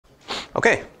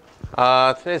Okay,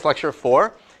 today's lecture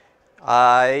 4.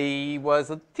 I was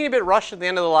a teeny bit rushed at the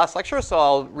end of the last lecture, so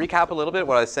I'll recap a little bit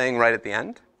what I was saying right at the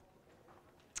end.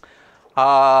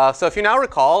 So if you now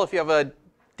recall, if you have a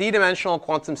d-dimensional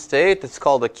quantum state, it's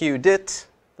called a q-dit,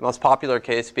 the most popular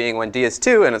case being when d is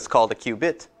 2, and it's called a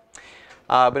q-bit.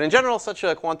 But in general, such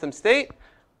a quantum state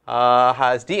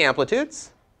has d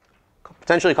amplitudes,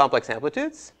 potentially complex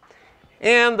amplitudes.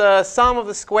 And the sum of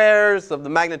the squares of the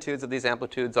magnitudes of these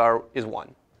amplitudes is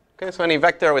 1. Okay, so any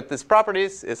vector with these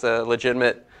properties is a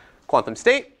legitimate quantum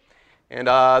state. And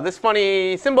this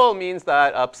funny symbol means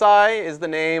that psi is the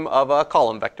name of a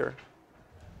column vector.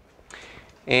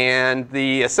 And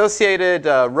the associated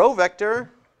row vector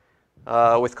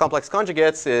with complex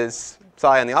conjugates is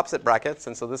psi in the opposite brackets.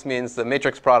 And so this means the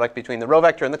matrix product between the row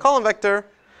vector and the column vector,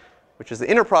 which is the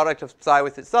inner product of psi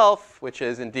with itself, which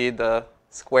is indeed the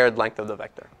squared length of the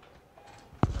vector.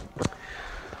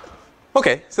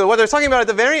 OK, so what I was talking about at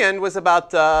the very end was about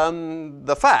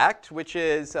the fact, which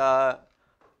is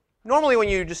normally when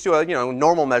you just do a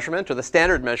normal measurement or the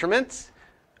standard measurement,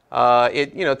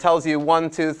 it tells you 1,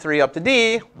 2, 3 up to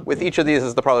d. With each of these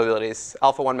as the probabilities,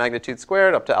 alpha 1 magnitude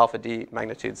squared up to alpha d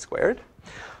magnitude squared.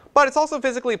 But it's also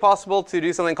physically possible to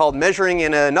do something called measuring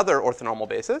in another orthonormal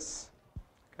basis.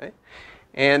 Okay?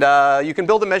 And you can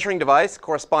build a measuring device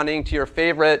corresponding to your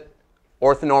favorite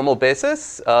orthonormal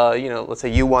basis, let's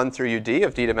say u1 through ud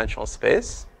of d-dimensional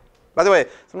space. By the way,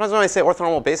 sometimes when I say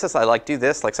orthonormal basis, I do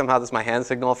this. Like somehow this is my hand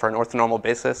signal for an orthonormal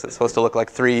basis. It's supposed to look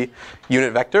like 3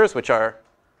 unit vectors, which are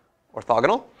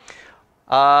orthogonal.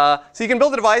 So you can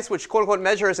build a device which quote unquote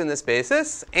measures in this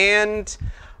basis. And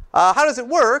how does it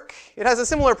work? It has a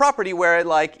similar property where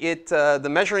the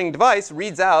measuring device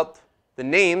reads out the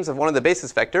names of one of the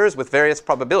basis vectors with various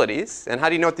probabilities. And how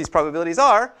do you know what these probabilities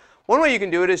are? One way you can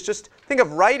do it is just think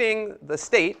of writing the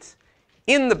state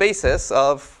in the basis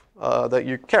of that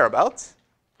you care about.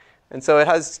 And so it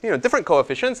has different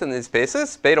coefficients in these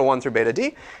bases, beta 1 through beta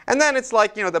d. And then it's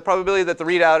like the probability that the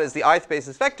readout is the ith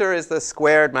basis vector is the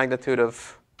squared magnitude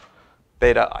of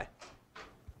beta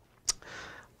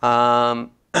I.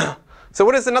 So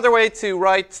what is another way to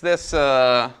write this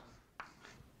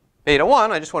beta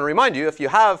 1? I just want to remind you, if you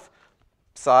have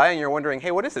psi and you're wondering,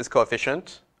 hey, what is this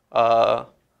coefficient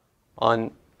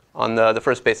on the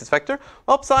first basis vector?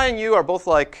 Well, psi and u are both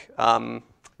like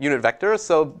unit vectors.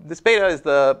 So this beta is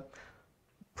the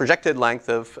projected length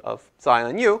of psi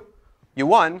on u,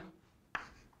 u1,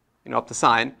 up to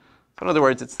sine. So in other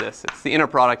words, it's this. It's the inner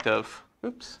product of,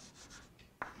 the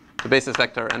basis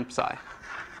vector and psi.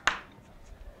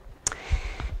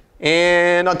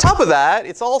 And on top of that,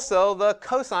 it's also the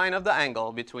cosine of the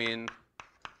angle between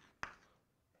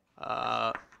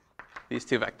these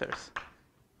two vectors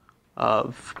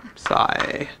of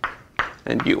psi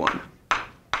and u1.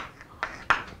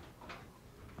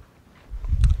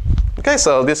 OK,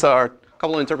 so these are a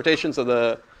couple of interpretations of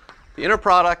the inner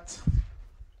product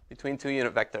between two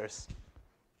unit vectors.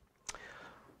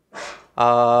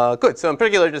 Good. So in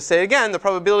particular, just say again, the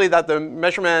probability that the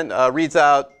measurement reads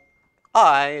out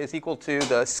I is equal to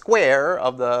the square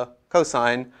of the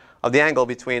cosine of the angle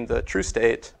between the true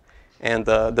state and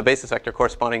the basis vector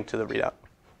corresponding to the readout.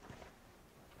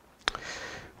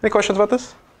 Any questions about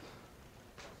this?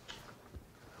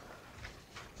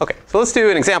 OK, so let's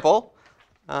do an example.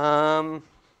 Yeah.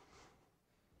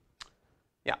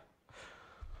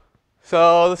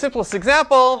 So the simplest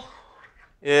example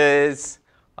is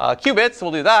qubits. So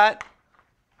we'll do that.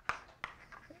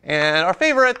 And our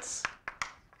favorite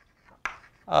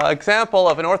example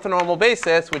of an orthonormal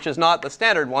basis, which is not the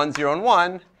standard one, 0 and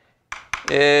 1,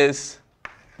 is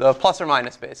the plus or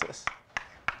minus basis.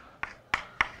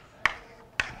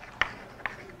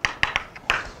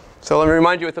 So let me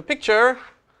remind you with a picture.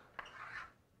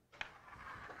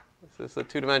 This is a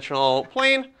two-dimensional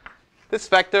plane. This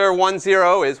vector 1,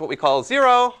 0 is what we call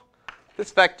 0.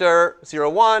 This vector 0,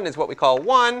 1 is what we call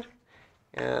 1.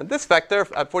 And this vector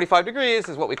at 45 degrees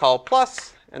is what we call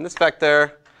plus. And this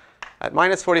vector at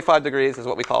minus 45 degrees is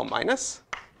what we call minus.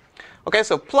 OK,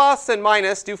 so plus and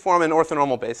minus do form an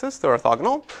orthonormal basis. They're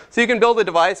orthogonal. So you can build a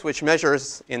device which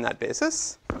measures in that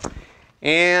basis.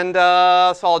 And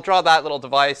so I'll draw that little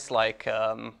device like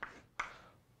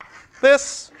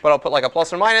this. But I'll put like a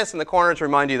plus or minus in the corner to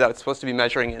remind you that it's supposed to be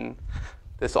measuring in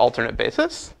this alternate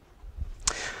basis.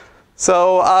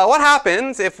 So what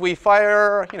happens if we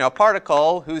fire a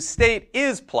particle whose state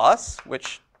is plus,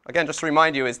 which again, just to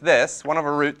remind you, is this, 1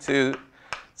 over root 2,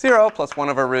 0 plus 1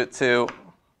 over root 2,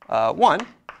 1,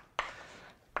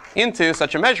 into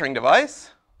such a measuring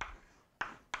device?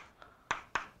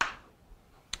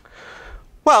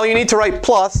 Well, you need to write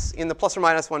plus in the plus or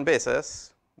minus 1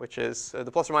 basis, which is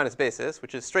the plus or minus basis,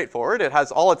 which is straightforward. It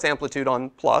has all its amplitude on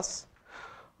plus.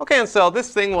 OK, and so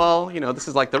this thing, well, this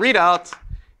is like the readout.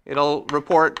 It'll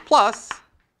report plus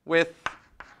with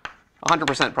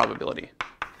 100% probability.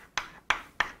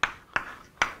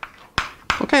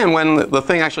 OK, and when the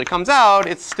thing actually comes out,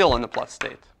 it's still in the plus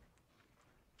state.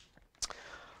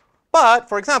 But,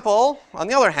 for example, on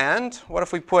the other hand, what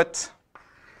if we put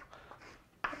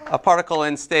a particle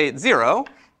in state 0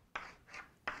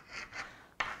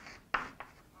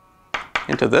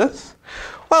 into this?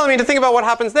 Well, I mean, to think about what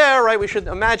happens there, right, we should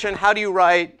imagine how do you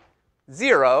write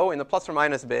 0 in the plus or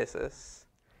minus basis.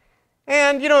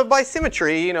 And by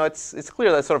symmetry, it's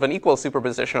clear that sort of an equal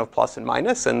superposition of plus and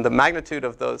minus, and the magnitude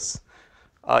of those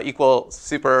equal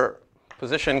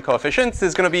superposition coefficients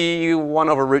is going to be 1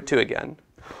 over root 2 again.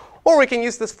 Or we can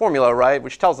use this formula, right,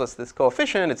 which tells us this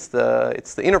coefficient. It's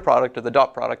the inner product or the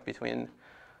dot product between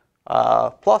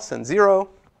plus and 0,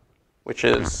 which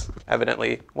is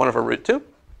evidently 1 over root 2.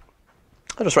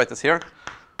 I'll just write this here.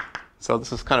 So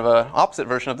this is kind of an opposite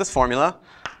version of this formula.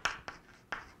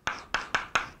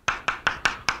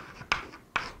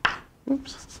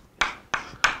 Oops.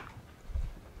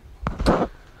 OK,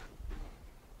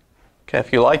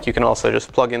 if you like, you can also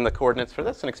just plug in the coordinates for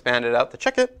this and expand it out to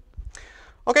check it.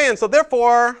 OK, and so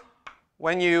therefore,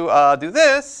 when you do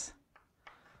this,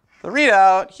 the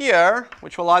readout here,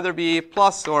 which will either be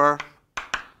plus or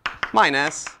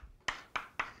minus,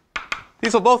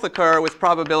 these will both occur with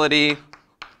probability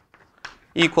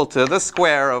equal to the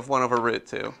square of 1 over root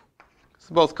 2. So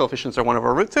both coefficients are 1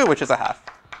 over root 2, which is a half.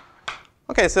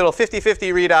 OK, so it'll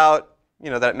 50-50 read out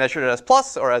that it measured it as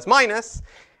plus or as minus.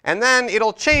 And then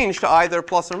it'll change to either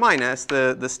plus or minus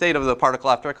the state of the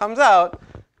particle after it comes out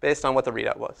based on what the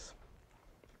readout was.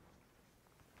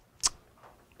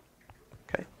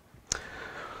 OK.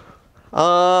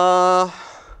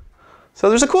 So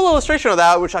there's a cool illustration of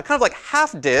that, which I kind of like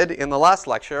half did in the last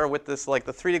lecture with this, like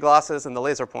the 3D glasses and the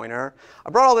laser pointer. I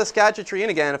brought all this gadgetry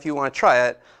in again if you want to try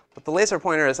it, but the laser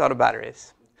pointer is out of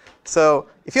batteries. So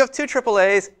if you have 2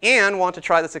 AAAs and want to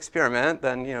try this experiment,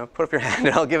 then put up your hand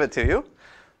and I'll give it to you.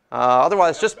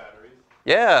 Otherwise, just batteries.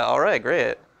 Yeah, all right,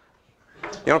 great.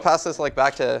 You want to pass this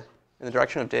back in the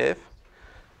direction of Dave,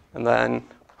 and then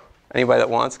anybody that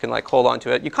wants can hold on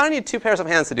to it. You kind of need 2 pairs of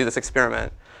hands to do this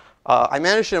experiment. I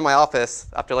managed it in my office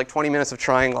after 20 minutes of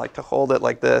trying to hold it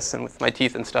like this and with my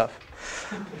teeth and stuff.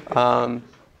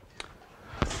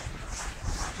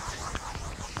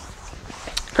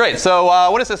 Great.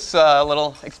 So what is this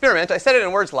little experiment? I said it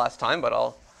in words last time, but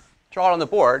I'll draw it on the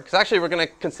board, because actually we're going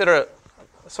to consider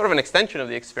sort of an extension of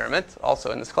the experiment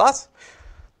also in this class.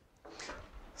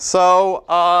 So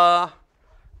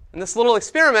in this little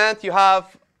experiment, you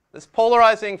have this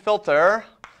polarizing filter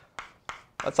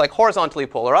that's horizontally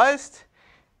polarized.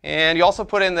 And you also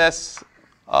put in this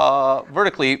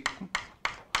vertical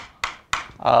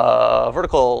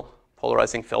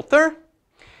polarizing filter.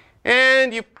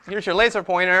 And here's your laser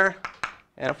pointer.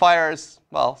 And it fires,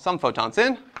 well, some photons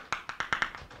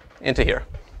into here.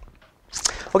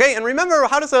 OK, and remember,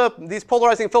 how does these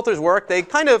polarizing filters work? They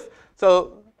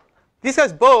so these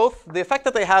guys both, the effect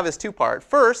that they have is 2-part.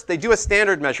 First, they do a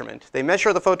standard measurement. They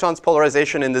measure the photon's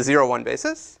polarization in the 0-1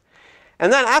 basis.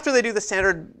 And then after they do the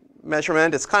standard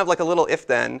measurement, it's kind of like a little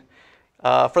if-then.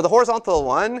 For the horizontal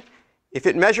one, if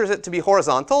it measures it to be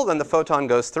horizontal, then the photon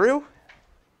goes through,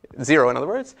 0 in other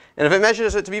words. And if it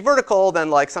measures it to be vertical,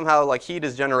 then somehow heat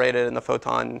is generated and the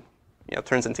photon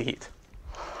turns into heat.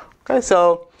 OK,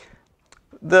 so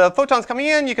the photons coming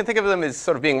in, you can think of them as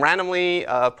sort of being randomly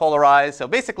polarized. So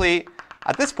basically,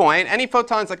 at this point, any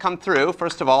photons that come through,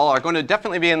 first of all, are going to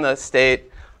definitely be in the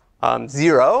state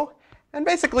 0. And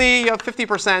basically, you have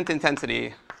 50%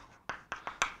 intensity.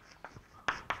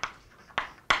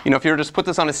 If you were just put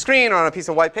this on a screen or on a piece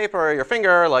of white paper or your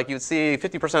finger, you'd see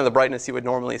 50% of the brightness you would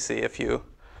normally see if you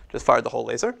just fired the whole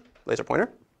laser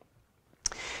pointer.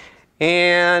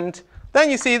 And then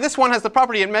you see this one has the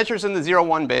property it measures in the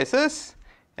 0-1 basis.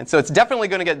 And so it's definitely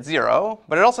going to get 0.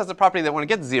 But it also has the property that when it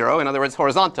gets 0, in other words,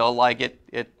 horizontal,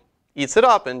 it eats it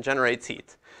up and generates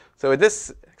heat. So in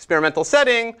this experimental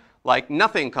setting,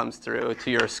 nothing comes through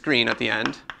to your screen at the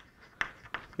end.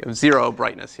 You have 0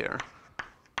 brightness here.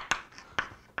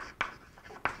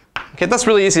 OK, that's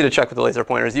really easy to check with the laser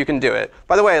pointers. You can do it.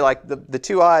 By the way, the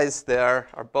 2 eyes there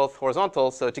are both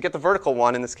horizontal. So to get the vertical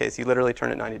one, in this case, you literally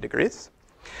turn it 90 degrees.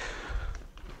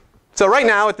 So right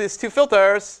now, with these 2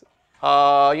 filters,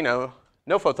 no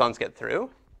photons get through.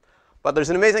 But there's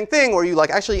an amazing thing where you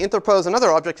actually interpose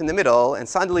another object in the middle, and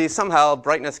suddenly somehow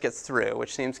brightness gets through,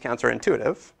 which seems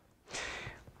counterintuitive.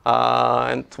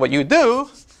 And what you do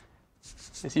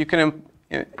is you can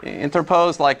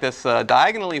interpose like this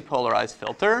diagonally polarized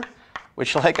filter,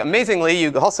 which like amazingly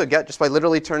you also get just by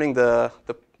literally turning the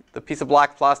piece of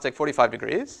black plastic 45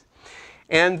 degrees.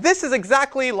 And this is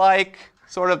exactly like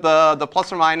sort of the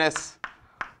plus or minus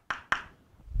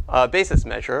basis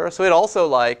measure. So it also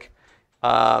like,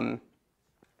 it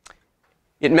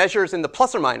measures in the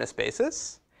plus or minus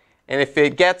basis. And if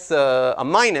it gets a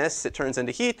minus, it turns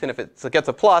into heat. And if it gets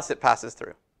a plus, it passes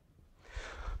through.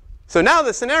 So now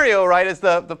the scenario, right, is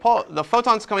the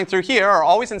photons coming through here are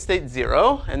always in state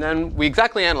 0. And then we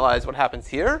exactly analyze what happens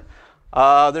here.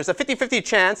 There's a 50-50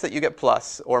 chance that you get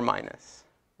plus or minus.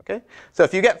 Okay? So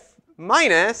if you get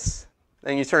minus,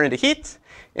 then you turn into heat.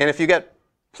 And if you get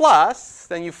plus,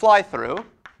 then you fly through.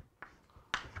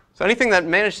 So anything that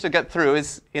managed to get through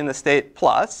is in the state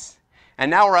plus.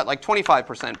 And now we're at like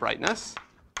 25% brightness.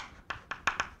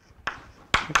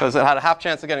 Because it had a half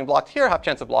chance of getting blocked here, half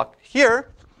chance of blocked here.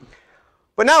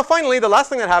 But now finally, the last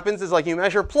thing that happens is like you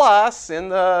measure plus in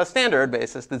the standard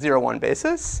basis, the 0, 1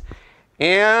 basis.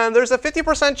 And there's a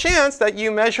 50% chance that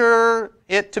you measure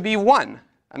it to be 1.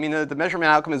 I mean, the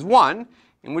measurement outcome is 1,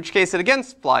 in which case it again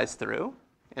flies through.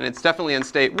 And it's definitely in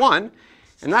state 1.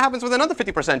 And that happens with another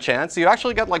 50% chance. So you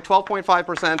actually get like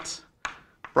 12.5%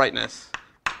 brightness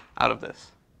out of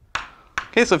this.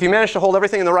 OK, so if you manage to hold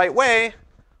everything in the right way, you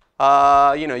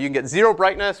can get 0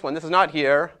 brightness when this is not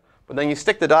here. But then you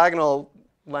stick the diagonal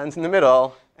lens in the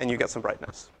middle, and you get some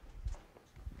brightness.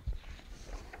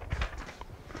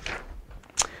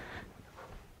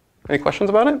 Any questions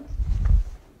about it?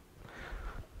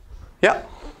 Yeah?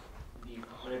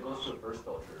 When it goes to the first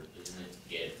filter, doesn't it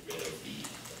get rid of the,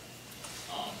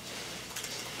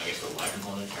 I guess, the light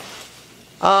component?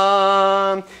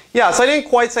 Yeah, so I didn't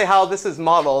quite say how this is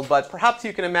modeled, but perhaps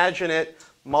you can imagine it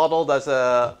modeled as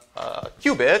a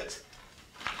qubit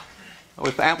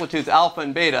with amplitudes alpha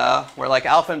and beta, where like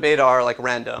alpha and beta are like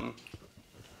random.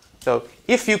 So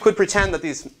if you could pretend that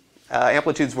these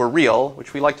amplitudes were real,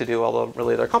 which we like to do, although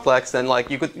really they're complex, then like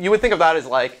you would think of that as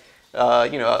like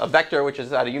a vector which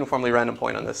is at a uniformly random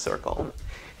point on this circle.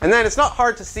 And then it's not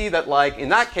hard to see that like in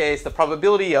that case, the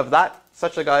probability of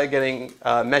such a guy getting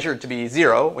measured to be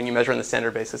 0 when you measure in the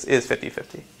standard basis is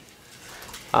 50-50.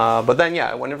 But then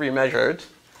yeah, whenever you measured,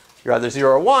 you're either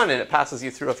 0 or 1, and it passes you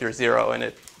through if you're 0, and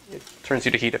it turns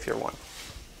you to heat if you're 1.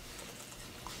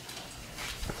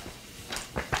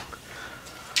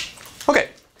 OK,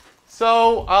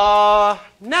 so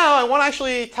now I want to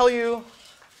actually tell you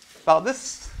about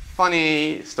this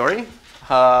funny story,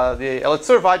 the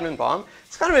Elitzur Vaidman bomb.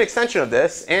 It's kind of an extension of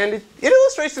this, and it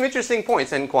illustrates some interesting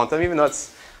points in quantum, even though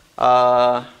it's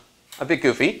a bit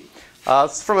goofy.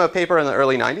 It's from a paper in the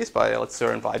early 90s by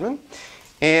Elitzur and Vaidman.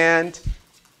 And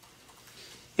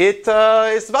it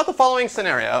is about the following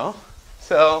scenario.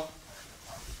 So,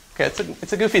 okay,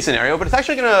 it's a goofy scenario, but it's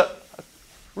actually going to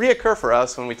reoccur for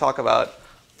us when we talk about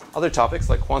other topics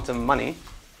like quantum money.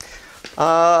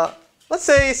 Let's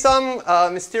say some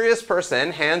mysterious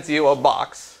person hands you a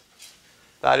box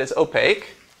that is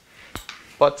opaque,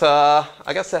 but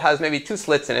I guess it has maybe 2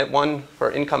 slits in it, one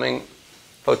for incoming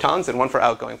photons and one for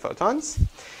outgoing photons.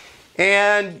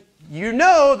 And you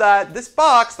know that this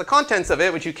box, the contents of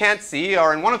it, which you can't see,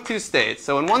 are in one of 2 states.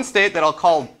 So in one state that I'll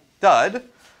call dud,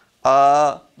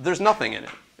 there's nothing in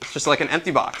it. It's just like an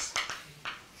empty box.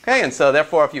 Okay, and so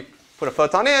therefore, if you put a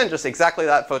photon in, just exactly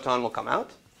that photon will come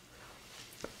out.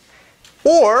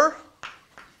 Or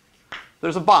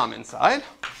there's a bomb inside.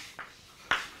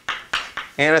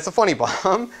 And it's a funny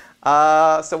bomb.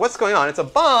 So what's going on? It's a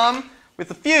bomb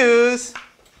with a fuse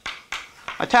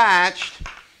attached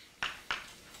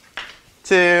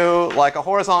to like a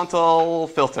horizontal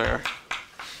filter.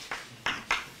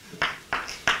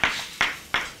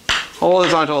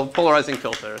 Horizontal polarizing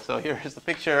filter. So here's the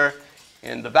picture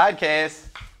in the bad case.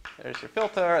 There's your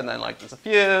filter, and then like there's a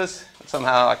fuse.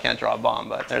 Somehow I can't draw a bomb,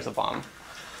 but there's a bomb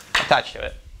attached to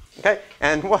it. Okay?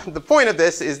 And the point of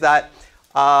this is that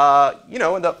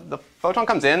when the photon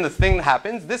comes in, the thing that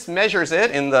happens, this measures it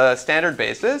in the standard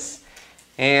basis.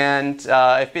 And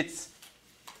if it's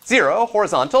 0,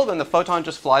 horizontal, then the photon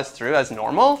just flies through as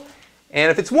normal. And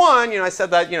if it's 1, I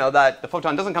said that that the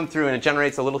photon doesn't come through and it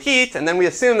generates a little heat, and then we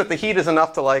assume that the heat is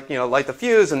enough to light the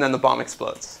fuse, and then the bomb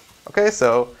explodes. Okay,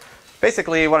 so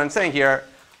basically what I'm saying here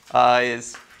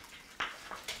is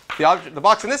the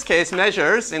box in this case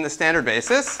measures in the standard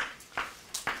basis.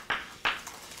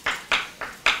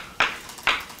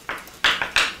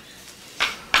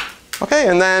 Okay,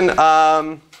 and then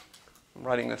I'm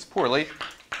writing this poorly.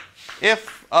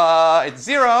 If it's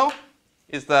 0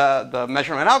 is the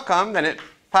measurement outcome, then it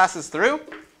passes through.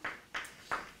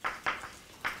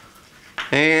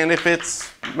 And if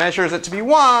it measures it to be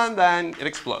 1, then it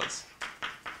explodes.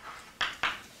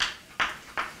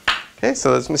 Okay,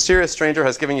 so this mysterious stranger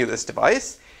has given you this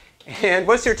device. And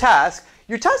what's your task?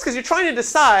 Your task is you're trying to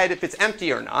decide if it's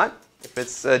empty or not, if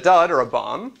it's a dud or a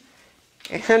bomb.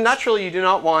 And naturally, you do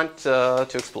not want to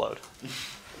explode.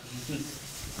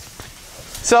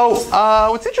 So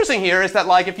what's interesting here is that,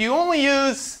 like, if you only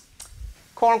use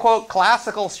quote-unquote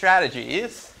classical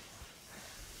strategies,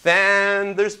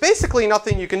 then there's basically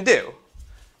nothing you can do.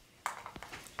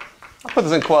 I'll put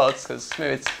this in quotes because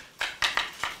maybe it's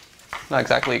not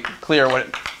exactly clear what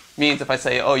it means if I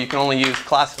say, oh, you can only use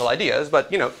classical ideas.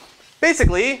 But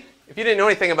basically, if you didn't know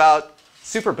anything about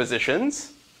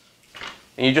superpositions,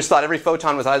 and you just thought every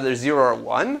photon was either 0 or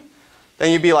 1,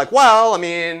 then you'd be like, well, I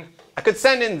mean, I could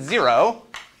send in 0.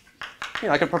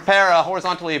 I could prepare a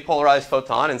horizontally polarized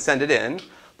photon and send it in.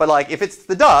 But like, if it's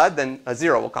the dud, then a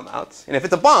 0 will come out. And if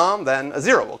it's a bomb, then a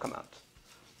 0 will come out.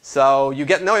 So you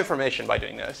get no information by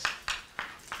doing this.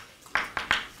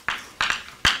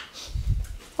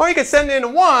 Or you could send in a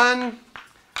 1,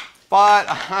 but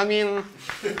I mean,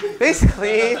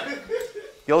 basically,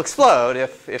 you'll explode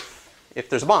if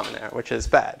there's a bomb in there, which is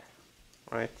bad,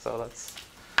 right? So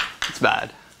it's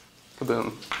bad.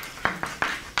 Kaboom.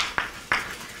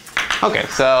 OK,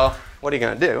 so what are you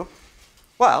going to do?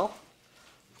 Well,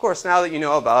 of course, now that you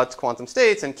know about quantum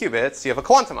states and qubits, you have a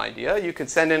quantum idea. You could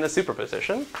send in a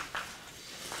superposition.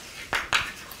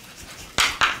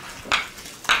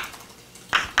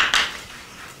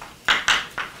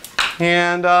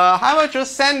 And how about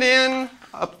just send in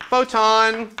a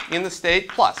photon in the state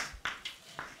plus?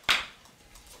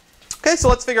 OK, so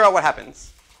let's figure out what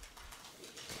happens.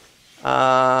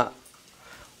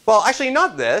 Well, actually,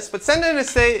 not this, but send in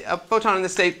a photon in the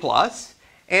state plus.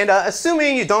 And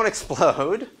assuming you don't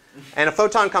explode and a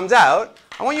photon comes out,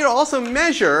 I want you to also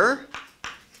measure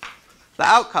the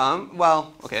outcome.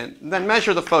 Well, OK, then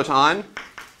measure the photon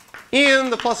in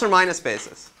the plus or minus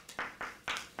basis,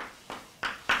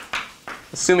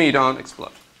 assuming you don't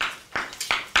explode.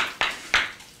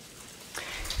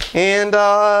 And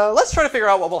let's try to figure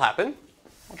out what will happen.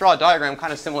 I'll draw a diagram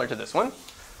kind of similar to this one.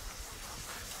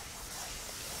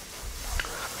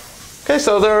 OK,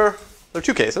 so there are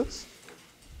two cases.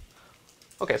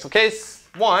 OK, so case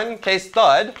 1, case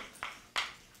dud.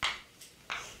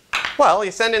 Well,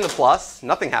 you send in the plus.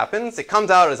 Nothing happens. It comes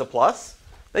out as a plus.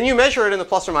 Then you measure it in the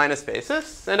plus or minus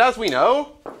basis. And as we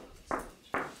know,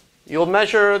 you'll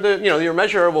measure your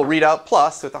measure will read out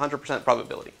plus with 100%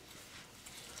 probability.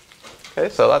 OK,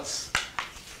 so that's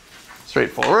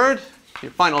straightforward.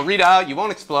 Your final readout, you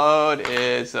won't explode,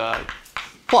 is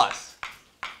plus.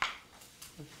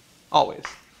 Always.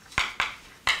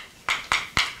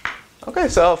 OK,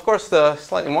 so of course, the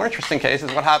slightly more interesting case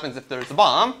is what happens if there's a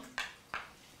bomb.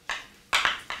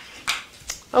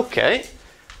 OK.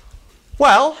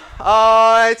 Well,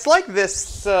 it's like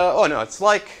this. Oh, no, it's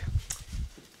like.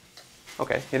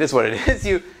 OK, it is what it is.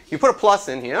 You put a plus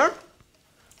in here.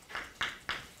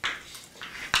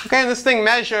 OK, and this thing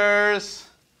measures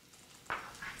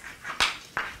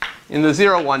in the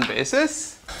 0, 1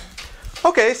 basis.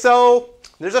 OK, so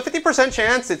there's a 50%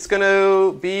 chance it's going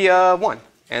to be 1,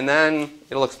 and then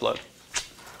it'll explode.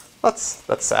 That's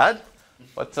sad.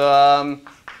 But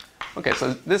OK,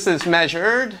 so this is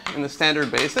measured in the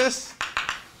standard basis.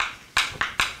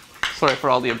 Sorry for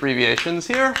all the abbreviations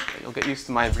here. You'll get used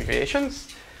to my abbreviations.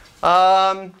 There's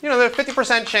a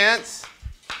 50% chance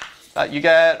that you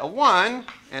get a 1,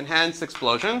 and hence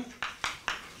explosion,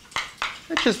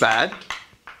 which is bad.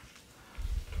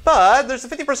 But there's a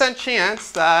 50%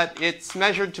 chance that it's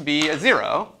measured to be a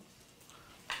 0.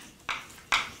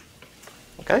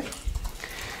 OK?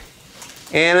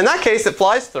 And in that case, it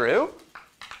flies through.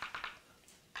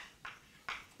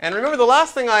 And remember, the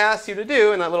last thing I asked you to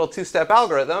do in that little 2-step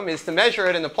algorithm is to measure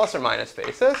it in the plus or minus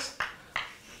basis.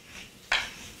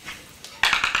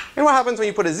 And what happens when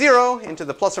you put a 0 into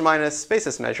the plus or minus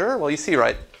basis measure? Well, you see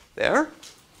right there.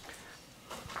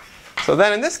 So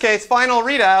then in this case, final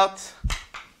readout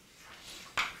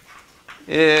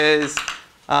is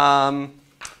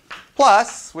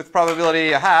plus with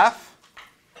probability 1/2.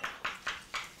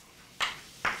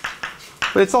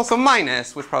 But it's also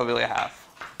minus with probability 1/2.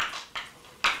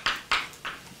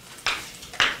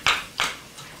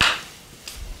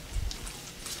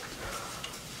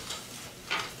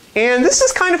 And this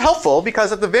is kind of helpful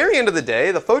because at the very end of the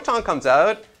day, the photon comes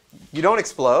out. You don't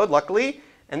explode, luckily.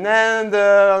 And then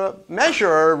the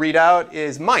measure readout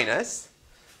is minus.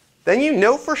 Then you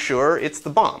know for sure it's the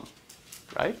bomb,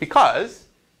 right? Because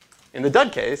in the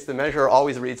dud case, the measure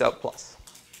always reads out plus.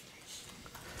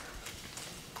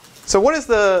 So what is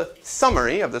the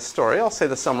summary of this story? I'll say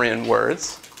the summary in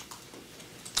words.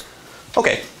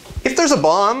 OK, if there's a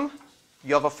bomb,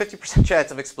 you have a 50%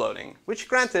 chance of exploding, which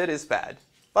granted is bad,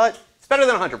 but it's better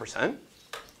than 100%.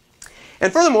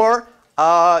 And furthermore,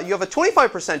 you have a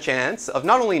 25% chance of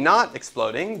not only not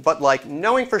exploding, but like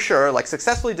knowing for sure, like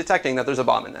successfully detecting that there's a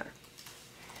bomb in there.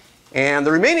 And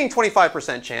the remaining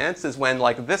 25% chance is when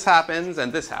like this happens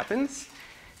and this happens,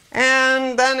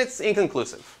 and then it's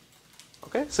inconclusive.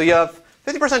 Okay, so you have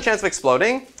 50% chance of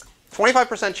exploding,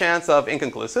 25% chance of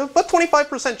inconclusive, but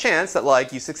 25% chance that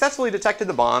like you successfully detected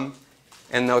the bomb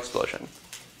and no explosion,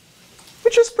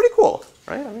 which is pretty cool,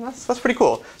 right? I mean, that's pretty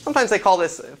cool. Sometimes they call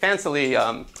this fancily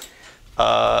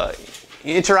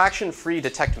interaction-free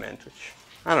detectment, which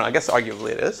I don't know. I guess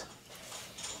arguably it is.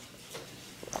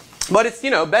 But it's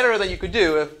better than you could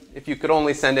do if you could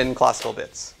only send in classical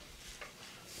bits.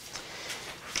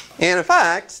 And in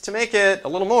fact, to make it a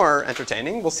little more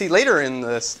entertaining, we'll see later in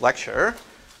this lecture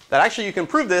that actually you can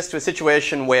prove this to a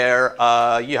situation where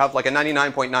you have like a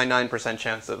 99.99%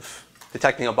 chance of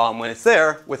detecting a bomb when it's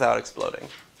there without exploding.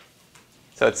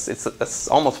 So that's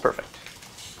almost perfect.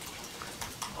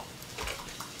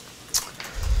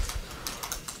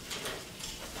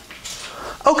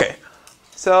 OK,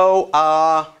 so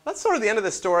that's sort of the end of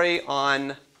the story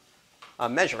on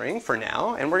measuring for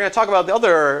now. And we're going to talk about the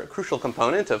other crucial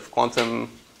component of quantum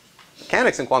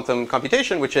mechanics and quantum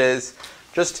computation, which is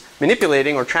just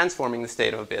manipulating or transforming the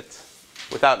state of a bit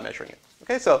without measuring it.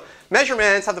 Okay, so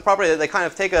measurements have the property that they kind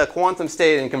of take a quantum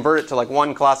state and convert it to like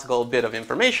one classical bit of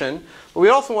information. But we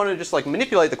also want to just like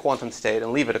manipulate the quantum state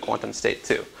and leave it a quantum state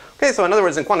too. Okay, so in other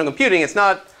words, in quantum computing, it's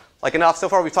not like enough. So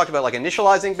far we've talked about like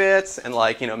initializing bits and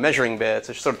like measuring bits,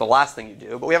 which is sort of the last thing you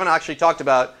do. But we haven't actually talked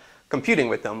about computing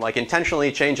with them, like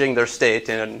intentionally changing their state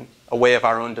in a way of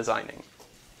our own designing.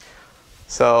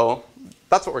 So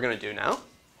that's what we're going to do now.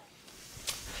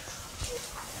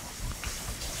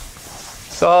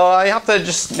 So I have to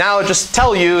just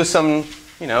tell you some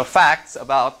facts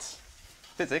about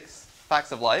physics,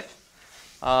 facts of life.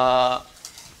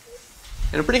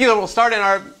 In particular, we'll start in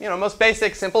our most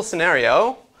basic simple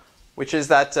scenario, which is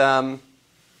that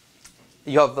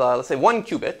you have let's say 1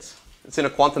 qubit. It's in a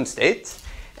quantum state.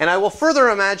 And I will further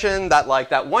imagine that like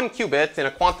that 1 qubit in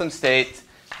a quantum state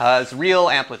has real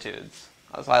amplitudes,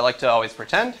 as I like to always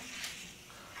pretend.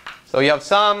 So you have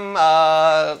some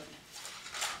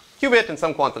qubit in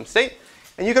some quantum state.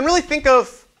 And you can really think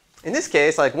of, in this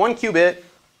case, like 1 qubit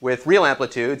with real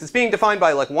amplitudes. It's being defined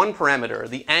by like one parameter,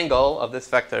 the angle of this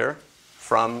vector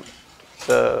from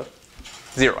the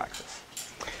 0 axis.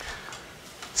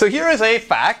 So here is a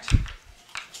fact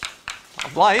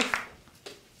of life.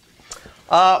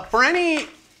 For any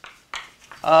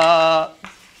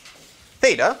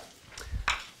theta,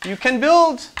 you can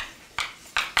build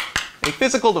a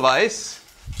physical device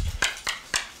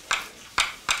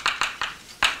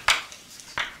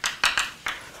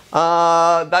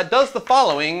that does the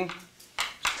following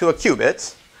to a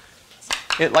qubit.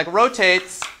 It like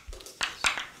rotates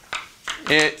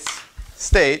its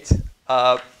state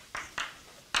by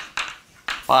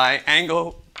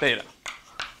angle theta.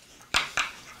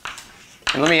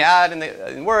 And let me add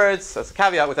in words, as a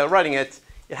caveat without writing it,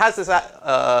 it has this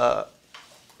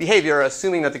behavior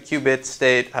assuming that the qubit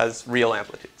state has real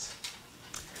amplitudes.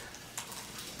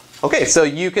 OK, so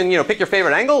you can pick your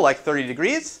favorite angle, like 30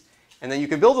 degrees. And then you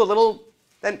can build a little,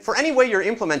 then for any way you're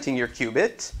implementing your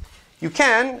qubit, you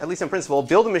can, at least in principle,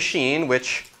 build a machine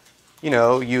which,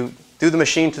 you do the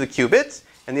machine to the qubit.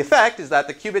 And the effect is that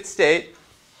the qubit state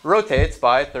rotates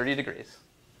by 30 degrees.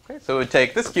 Okay, so it would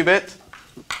take this qubit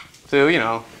to,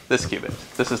 this qubit.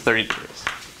 This is 30 degrees.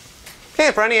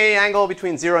 Okay, for any angle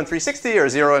between 0 and 360 or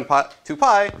 0 and 2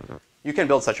 pi, you can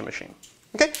build such a machine.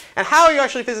 Okay, and how you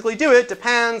actually physically do it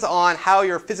depends on how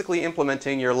you're physically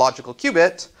implementing your logical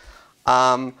qubit.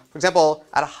 For example,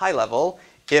 at a high level,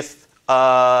 if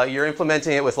you're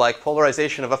implementing it with like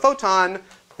polarization of a photon,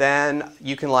 then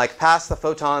you can like pass the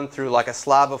photon through like a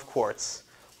slab of quartz,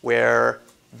 where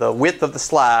the width of the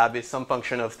slab is some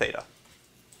function of theta.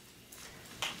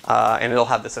 And it'll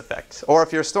have this effect. Or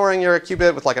if you're storing your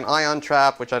qubit with like an ion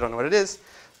trap, which I don't know what it is,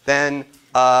 then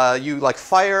you like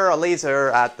fire a laser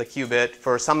at the qubit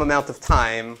for some amount of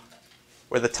time,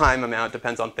 where the time amount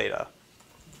depends on theta.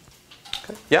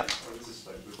 Okay. Yeah? Or is this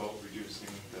like without reducing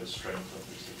the strength of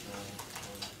the signal?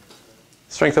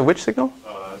 Strength of which signal?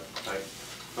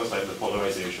 Because like the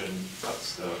polarization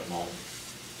cuts the amount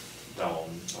down,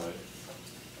 but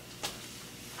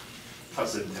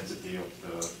cuts the intensity of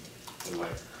the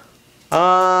light.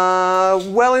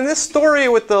 Well, in this story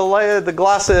with the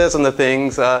glasses and the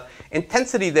things,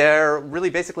 intensity there really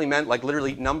basically meant like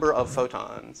literally number of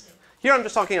photons. Here I'm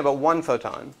just talking about one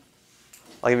photon.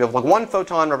 Like if you have like one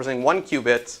photon representing one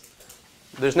qubit,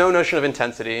 there's no notion of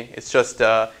intensity. It's just,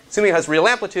 assuming it has real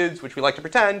amplitudes, which we like to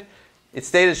pretend, its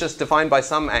state is just defined by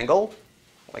some angle,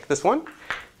 like this one.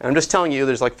 And I'm just telling you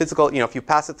there's like physical, if you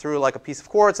pass it through like a piece of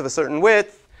quartz of a certain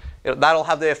width, that'll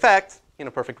have the effect, in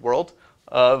a perfect world,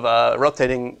 of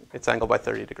rotating its angle by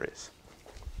 30 degrees.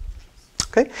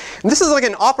 Okay? And this is like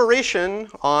an operation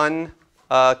on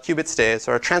qubit states,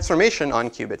 or a transformation on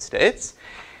qubit states.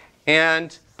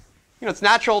 And it's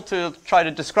natural to try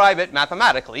to describe it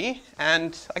mathematically,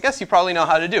 and I guess you probably know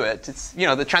how to do it. It's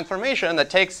the transformation that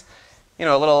takes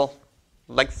a little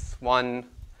length one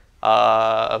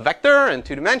vector in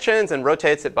 2 dimensions and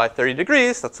rotates it by 30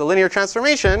 degrees. That's a linear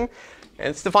transformation, and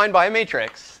it's defined by a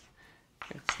matrix.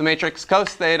 It's the matrix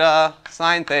cos theta,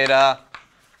 sine theta,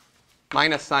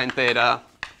 minus sine theta,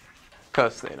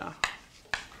 cos theta.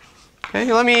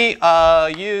 Okay, let me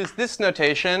use this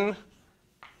notation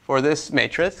for this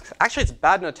matrix. Actually, it's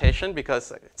bad notation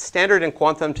because it's standard in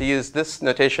quantum to use this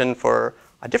notation for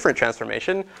a different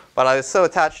transformation. But I was so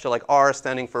attached to like R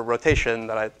standing for rotation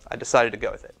that I decided to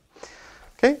go with it.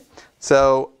 Okay,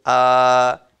 so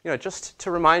just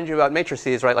to remind you about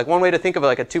matrices, right? Like one way to think of it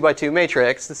like a 2x2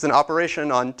 matrix. This is an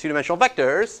operation on 2-dimensional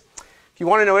vectors. If you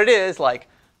want to know what it is, like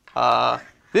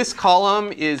this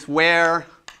column is where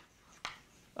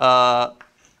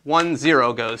 1,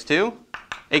 0 goes to,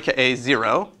 aka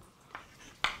 0.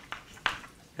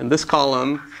 And this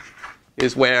column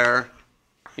is where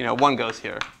 1 goes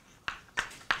here.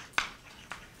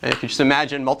 And if you just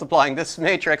imagine multiplying this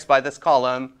matrix by this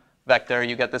column vector,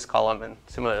 you get this column, and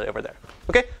similarly over there.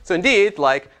 Okay, so indeed,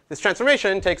 like this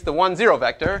transformation takes the 1, 0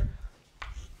 vector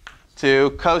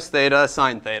to cos theta,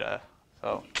 sine theta.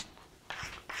 So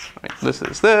right, this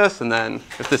is this, and then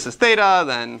if this is theta,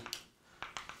 then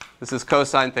this is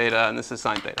cosine theta, and this is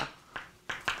sine theta.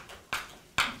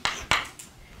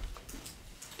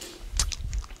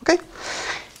 Okay,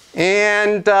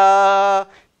 and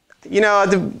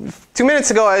 2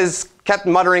 minutes ago I kept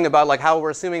muttering about like how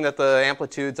we're assuming that the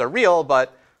amplitudes are real,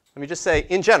 but let me just say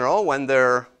in general, when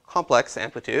they're complex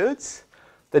amplitudes,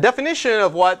 the definition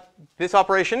of what this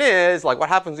operation is, like what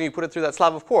happens when you put it through that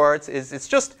slab of quartz, is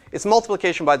it's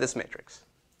multiplication by this matrix.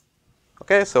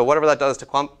 Okay, so whatever that does to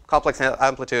complex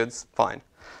amplitudes, fine.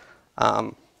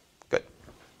 Good.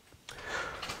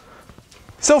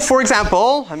 So for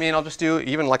example, I'll just do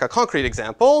even like a concrete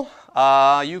example.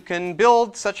 You can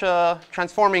build such a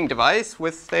transforming device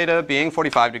with theta being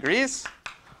 45 degrees,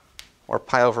 or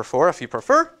pi over 4 if you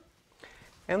prefer.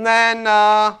 And then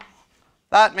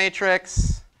that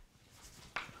matrix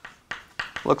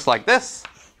looks like this.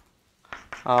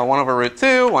 1 over root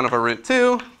 2, 1 over root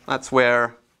 2. That's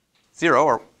where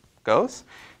 0 goes.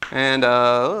 And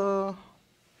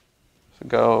should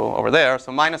go over there.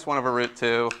 So minus 1 over root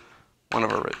 2, 1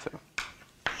 over root 2.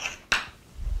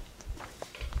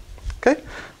 Okay,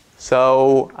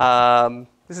 so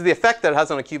this is the effect that it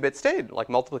has on a qubit state, like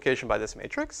multiplication by this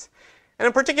matrix. And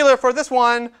in particular for this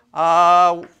one,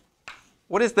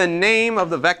 what is the name of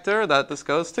the vector that this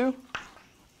goes to?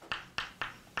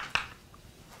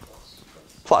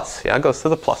 Plus, yeah, it goes to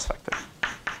the plus vector.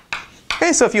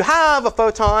 Okay, so if you have a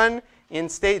photon in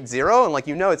state 0, and like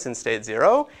it's in state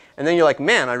 0, and then you're like,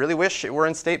 man, I really wish it were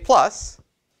in state plus,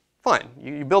 fine.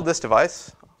 You build this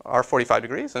device, R 45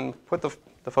 degrees, and put the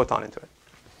photon into it,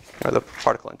 or the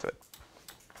particle into it.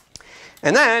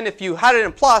 And then if you had it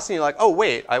in plus, and you're like, oh,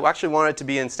 wait, I actually want it to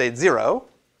be in state 0,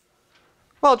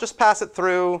 well, just pass it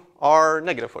through R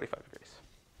negative 45 degrees,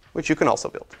 which you can also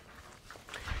build.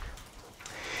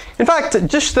 In fact,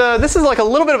 just this is like a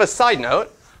little bit of a side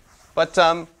note. But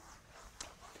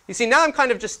you see, now I'm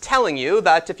kind of just telling you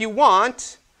that if you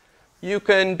want, you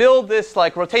can build this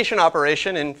like rotation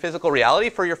operation in physical reality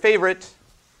for your favorite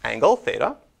angle,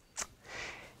 theta.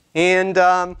 And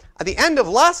at the end of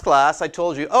last class, I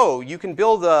told you, oh, you can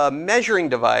build a measuring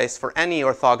device for any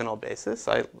orthogonal basis.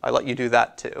 I let you do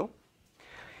that too.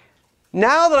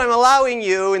 Now that I'm allowing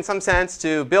you, in some sense,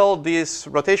 to build these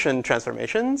rotation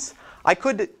transformations, I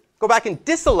could go back and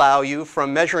disallow you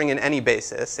from measuring in any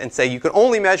basis and say you can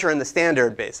only measure in the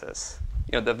standard basis,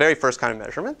 the very first kind of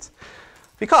measurement.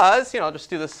 Because, I'll just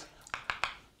do this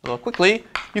a little quickly.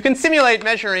 You can simulate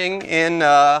measuring in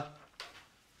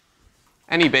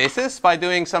any basis by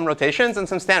doing some rotations and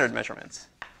some standard measurements.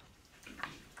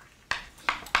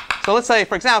 So let's say,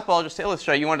 for example, just to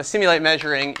illustrate, you want to simulate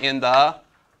measuring in the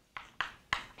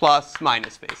plus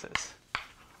minus basis.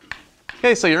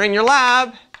 Okay, so you're in your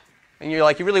lab. And you're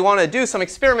like, you really want to do some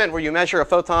experiment where you measure a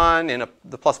photon in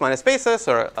the plus minus basis,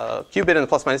 or a qubit in the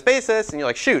plus minus basis. And you're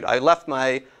like, shoot, I left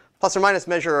my plus or minus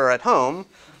measurer at home.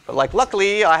 But like,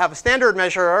 luckily, I have a standard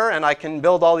measurer, and I can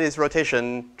build all these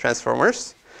rotation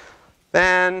transformers.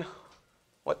 Then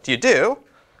what do you do?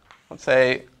 Let's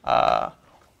say, let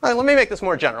me make this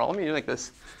more general. Let me make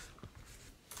this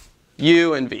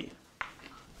U and V.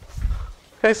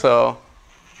 OK, so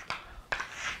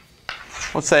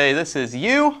let's say this is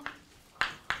U.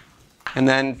 And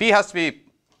then V has to be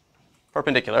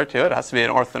perpendicular to it. It has to be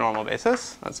an orthonormal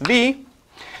basis. That's V.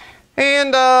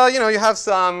 And you have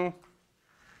some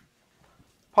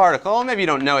particle. Maybe you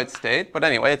don't know its state. But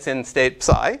anyway, it's in state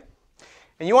psi.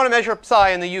 And you want to measure psi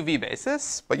in the UV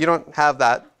basis. But you don't have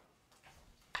that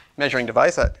measuring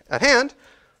device at hand.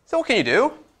 So what can you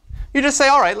do? You just say,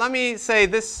 all right, let me say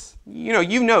this. You know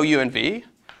U and V.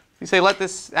 You say, let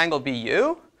this angle be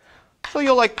U. So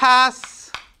you'll like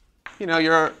pass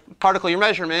your particle you're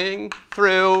measuring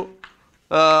through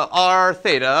r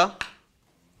theta.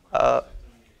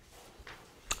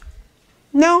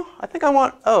 No, I think I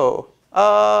want O.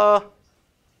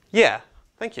 Yeah,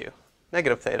 thank you.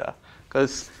 Negative theta.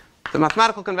 Because the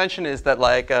mathematical convention is that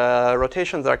like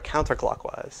rotations are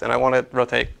counterclockwise. And I want to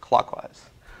rotate clockwise.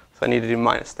 So I need to do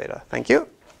minus theta. Thank you.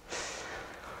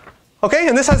 OK,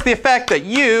 and this has the effect that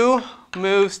U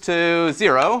moves to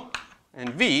 0.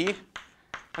 And V,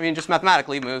 just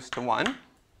mathematically moves to 1. And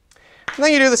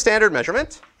then you do the standard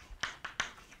measurement.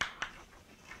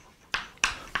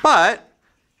 But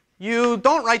you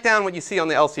don't write down what you see on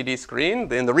the LCD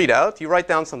screen in the readout. You write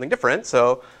down something different.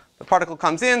 So the particle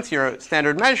comes into your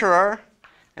standard measurer.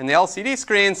 And the LCD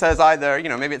screen says either,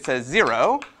 maybe it says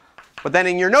 0. But then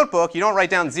in your notebook, you don't write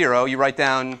down 0. You write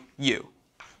down U.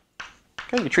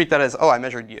 Okay, you treat that as, oh, I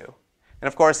measured U. And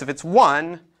of course, if it's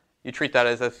 1, you treat that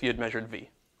as if you had measured V.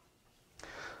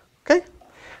 OK?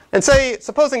 And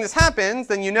supposing this happens,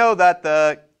 then you know that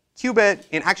the qubit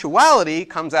in actuality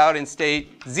comes out in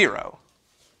state 0.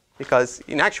 Because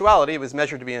in actuality, it was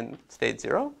measured to be in state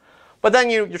 0. But then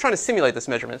you're trying to simulate this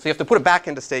measurement. So you have to put it back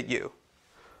into state U.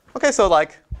 OK, so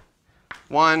like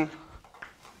 1,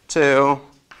 2,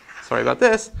 sorry about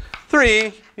this,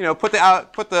 3, put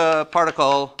the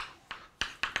particle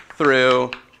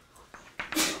through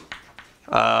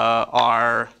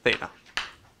r theta.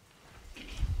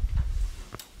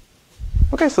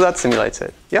 OK, so that simulates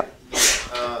it. Yep.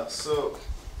 So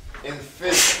in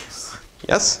physics,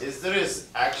 yes, is there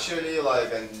actually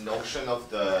like a notion of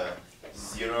the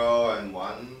 0 and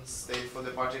 1 state for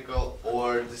the particle,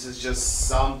 or this is just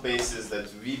some basis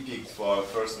that we picked for our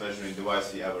first measuring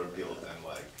device we ever built, and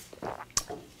like,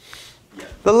 yeah.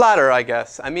 The latter, I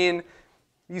guess.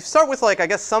 You start with like, I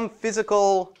guess, some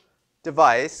physical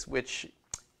device which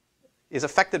is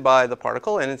affected by the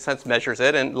particle and in a sense measures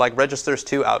it and like registers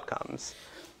 2 outcomes.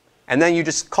 And then you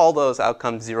just call those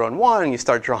outcomes 0 and 1, and you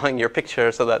start drawing your picture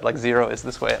so that like 0 is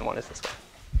this way and 1 is this way.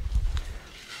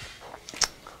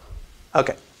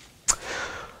 OK.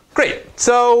 Great.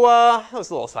 So that was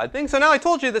a little side thing. So now I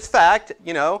told you this fact,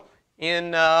 for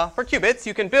qubits,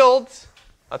 you can build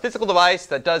a physical device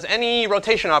that does any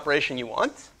rotation operation you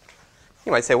want.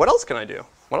 You might say, what else can I do?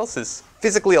 What else is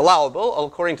physically allowable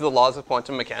according to the laws of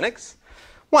quantum mechanics?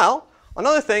 Well,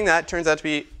 another thing that turns out to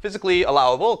be physically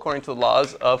allowable according to the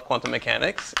laws of quantum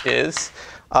mechanics is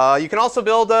you can also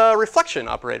build a reflection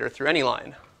operator through any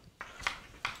line.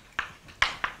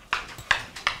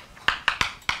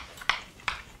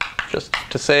 Just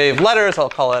to save letters, I'll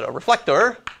call it a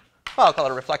reflector. Well, I'll call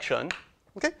it a reflection.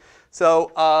 OK?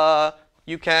 So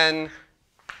you can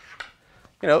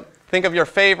think of your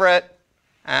favorite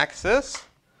axis.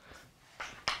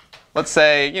 Let's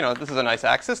say this is a nice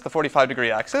axis, the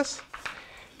 45-degree axis.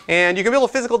 And you can build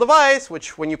a physical device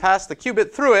which, when you pass the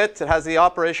qubit through it, it has the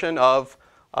operation of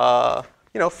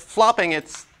flopping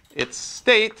its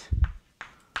state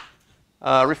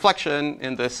reflection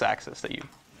in this axis that you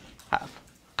have.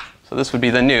 So this would be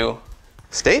the new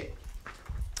state.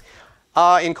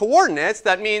 In coordinates,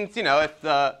 that means if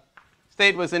the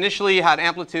state was initially had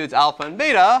amplitudes alpha and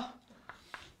beta,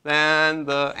 then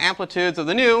the amplitudes of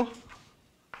the new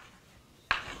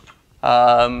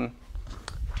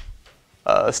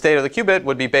state of the qubit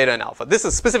would be beta and alpha. This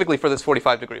is specifically for this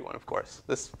 45-degree one, of course.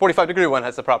 This 45-degree one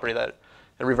has the property that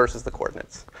it reverses the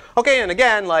coordinates. OK, and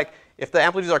again, like if the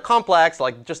amplitudes are complex,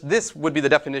 like just this would be the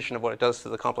definition of what it does to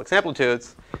the complex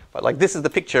amplitudes. But like this is the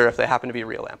picture if they happen to be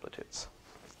real amplitudes.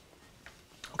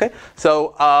 OK,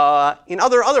 so in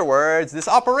other words, this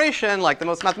operation, like the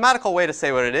most mathematical way to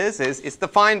say what it is it's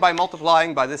defined by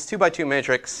multiplying by this 2x2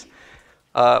 matrix.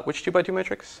 Which 2x2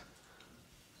 matrix?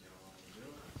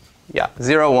 Yeah,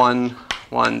 0, 1,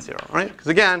 1, 0, right? Because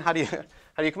again, how do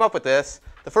you come up with this?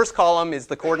 The first column is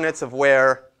the coordinates of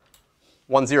where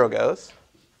 1, 0 goes,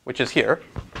 which is here,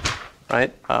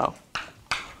 right?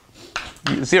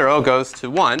 0 goes to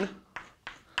 1.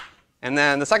 And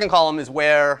then the second column is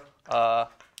where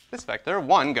this vector,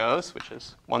 1, goes, which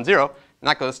is 1, 0. And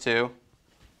that goes to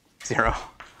 0.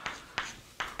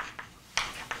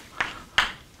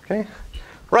 OK?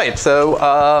 Right.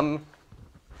 So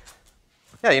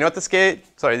yeah, you know what this you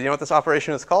know what this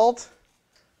operation is called?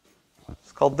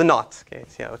 It's called the NOT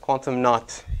gate. Yeah, the quantum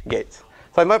NOT gate.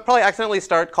 So I might probably accidentally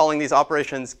start calling these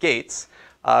operations gates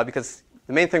because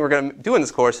the main thing we're going to do in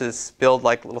this course is build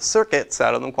like little circuits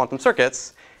out of them, quantum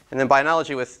circuits. And then by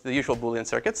analogy with the usual Boolean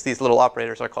circuits, these little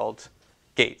operators are called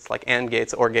gates, like AND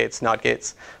gates, OR gates, NOT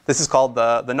gates. This is called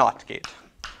the NOT gate.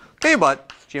 OK,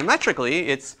 but geometrically,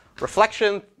 it's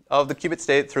reflection of the qubit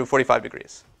state through 45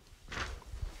 degrees.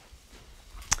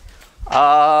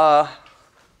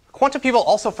 Quantum people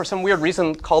also, for some weird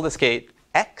reason, call this gate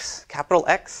X, capital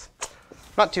X.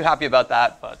 Not too happy about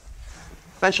that, but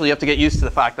eventually you have to get used to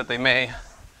the fact that they may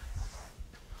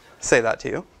say that to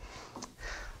you.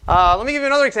 Let me give you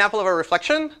another example of a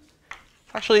reflection.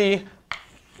 Actually,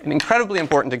 an incredibly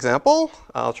important example.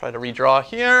 I'll try to redraw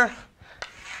here.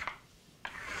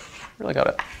 Really got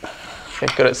it. Okay,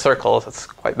 good at circles. That's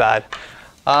quite bad.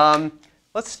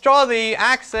 Let's draw the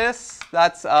axis.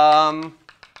 That's the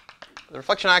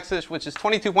reflection axis, which is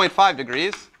 22.5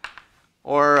 degrees,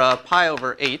 or pi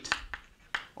over 8,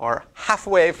 or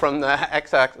halfway from the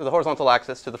x-axis, the horizontal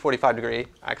axis, to the 45-degree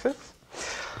axis.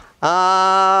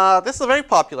 This is a very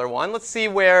popular one. Let's see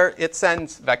where it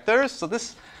sends vectors. So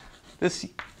this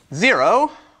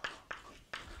 0,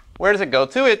 where does it go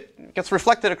to? It gets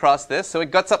reflected across this, so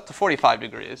it gets up to 45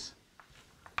 degrees.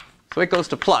 So it goes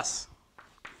to plus.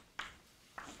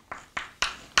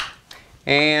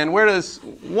 And where does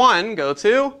 1 go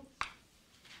to?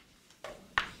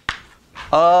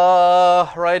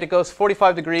 Right, it goes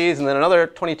 45 degrees, and then another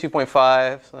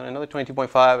 22.5, so then another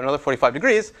 22.5, another 45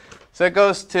 degrees. So it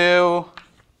goes to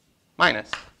minus.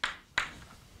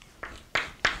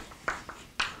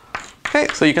 OK,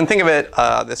 so you can think of it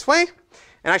this way.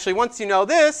 And actually, once you know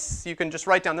this, you can just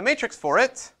write down the matrix for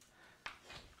it.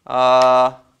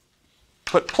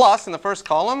 Put plus in the first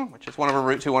column, which is 1 over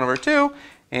root 2, 1 over 2.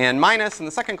 And minus in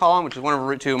the second column, which is 1 over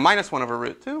root 2 minus 1 over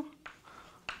root 2.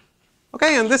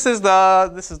 OK, and this is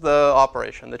the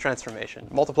operation, the transformation,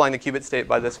 multiplying the qubit state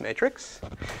by this matrix.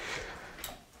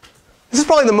 This is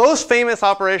probably the most famous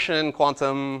operation in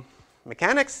quantum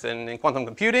mechanics and in quantum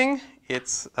computing.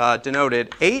 It's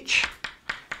denoted H,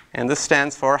 and this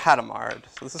stands for Hadamard.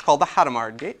 So this is called the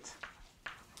Hadamard gate,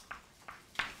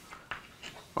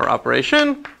 or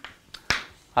operation.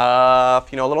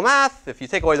 If you know a little math, if you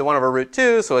take away the 1 over root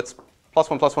 2, so it's plus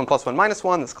 1, plus 1, plus 1, minus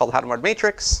 1. That's called the Hadamard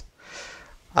matrix.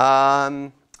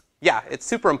 Yeah, it's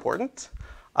super important.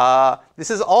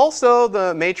 This is also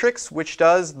the matrix which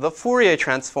does the Fourier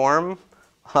transform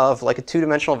of like a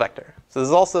two-dimensional vector. So this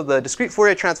is also the discrete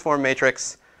Fourier transform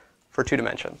matrix for 2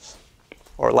 dimensions,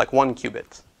 or like 1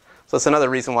 qubit. So it's another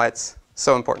reason why it's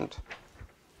so important.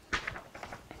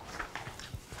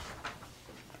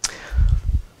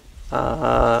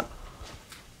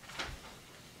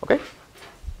 OK.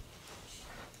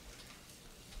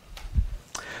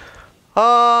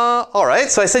 All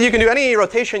right, so I said you can do any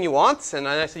rotation you want, and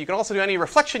I said you can also do any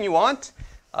reflection you want.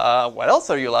 What else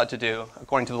are you allowed to do,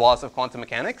 according to the laws of quantum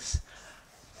mechanics?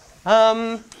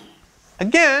 Again,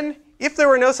 if there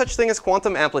were no such thing as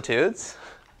quantum amplitudes,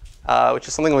 which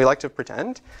is something we like to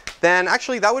pretend, then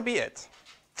actually that would be it.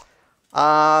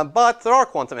 But there are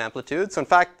quantum amplitudes. So in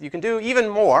fact, you can do even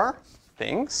more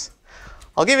things.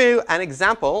 I'll give you an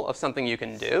example of something you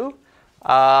can do.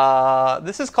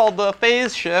 This is called the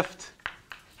phase shift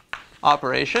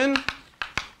operation.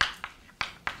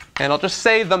 And I'll just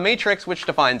say the matrix which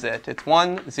defines it. It's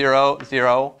 1, 0,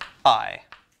 0, I.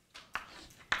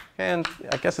 And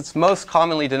I guess it's most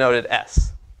commonly denoted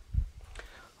S.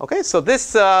 OK, so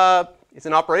this is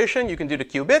an operation you can do to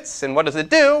qubits. And what does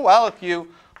it do? Well, if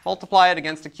you multiply it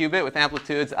against a qubit with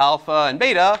amplitudes alpha and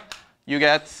beta, you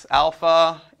get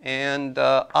alpha and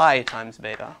I times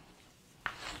beta.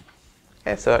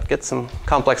 OK, so it gets some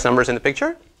complex numbers in the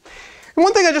picture. And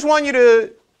one thing I just want you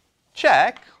to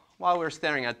check while we're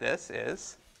staring at this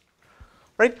is,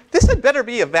 right, this had better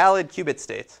be a valid qubit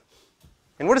state.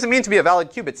 And what does it mean to be a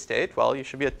valid qubit state? Well, you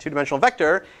should be a two-dimensional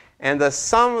vector, and the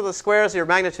sum of the squares of your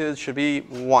magnitudes should be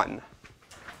 1.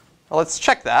 Well, let's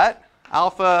check that.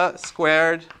 Alpha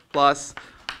squared plus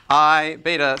I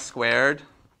beta squared.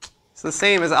 It's the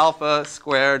same as alpha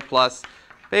squared plus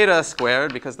beta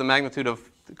squared, because the magnitude of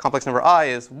the complex number I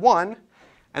is 1.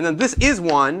 And then this is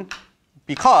 1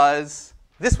 because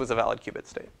this was a valid qubit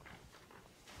state.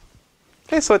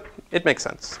 OK, so it makes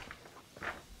sense.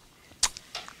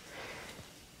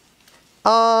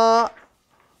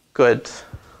 Good.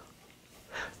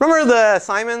 Remember the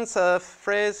Simon's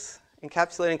phrase,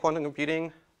 encapsulating quantum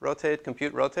computing, rotate,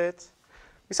 compute, rotate?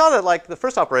 We saw that like the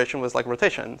first operation was like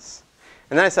rotations.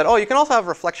 And then I said, oh, you can also have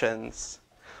reflections.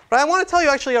 But I want to tell you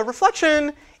actually a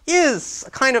reflection is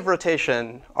a kind of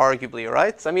rotation, arguably,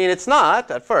 right? I mean, it's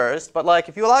not at first, but like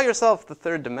if you allow yourself the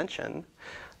third dimension,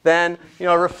 then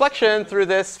a reflection through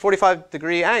this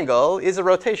 45-degree angle is a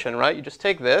rotation, right? You just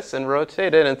take this and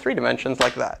rotate it in 3 dimensions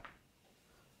like that.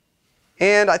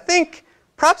 And I think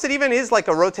perhaps it even is like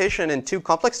a rotation in 2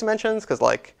 complex dimensions, because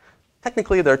like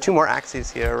technically there are 2 more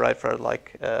axes here, right, for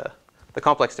like the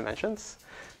complex dimensions.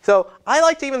 So I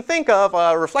like to even think of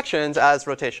reflections as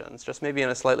rotations, just maybe in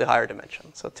a slightly higher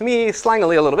dimension. So to me,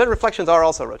 slangily a little bit, reflections are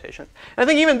also rotations. And I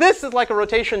think even this is like a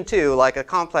rotation too, like a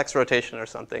complex rotation or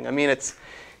something. I mean, it's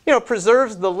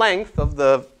preserves the length of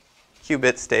the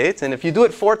qubit state. And if you do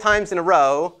it 4 times in a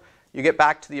row, you get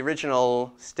back to the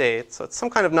original state. So it's some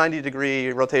kind of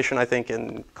 90-degree rotation, I think,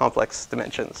 in complex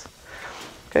dimensions.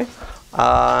 Okay.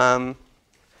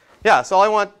 Yeah, so all I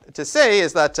want to say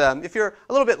is that if you're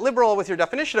a little bit liberal with your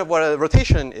definition of what a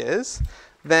rotation is,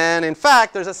 then in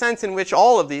fact, there's a sense in which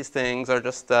all of these things are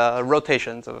just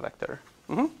rotations of a vector.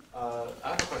 Mm-hmm. I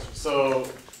have a question. So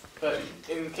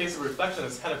in the case of reflection,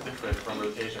 it's kind of different from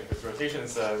rotation, because rotation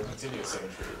is continuous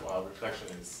symmetry, while reflection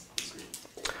is discrete.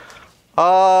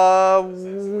 Well,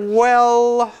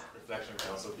 reflection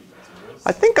can also be continuous.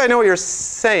 I think I know what you're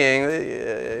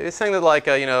saying. You're saying that like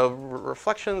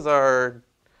reflections are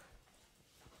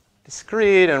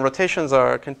discrete and rotations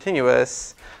are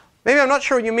continuous. Maybe I'm not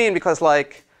sure what you mean, because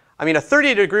like, I mean, a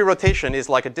 30-degree rotation is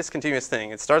like a discontinuous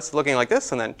thing. It starts looking like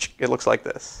this, and then it looks like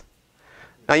this.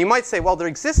 Now you might say, well, there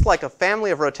exists like a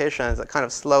family of rotations that kind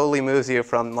of slowly moves you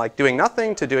from like doing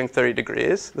nothing to doing 30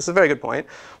 degrees. This is a very good point.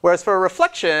 Whereas for a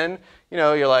reflection,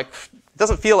 you're like, it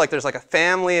doesn't feel like there's like a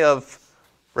family of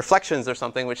reflections or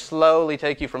something which slowly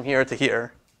take you from here to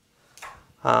here.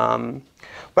 But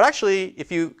actually,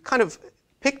 if you kind of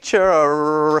picture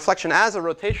a reflection as a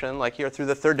rotation, like here through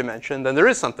the 3rd dimension, then there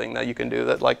is something that you can do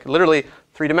that like literally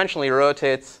 3-dimensionally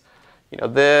rotates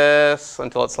this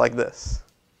until it's like this.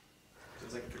 So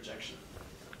it's like a projection.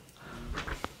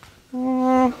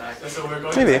 So we're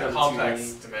going into the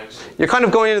complex dimension. You're kind of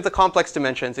going into the complex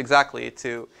dimensions, exactly.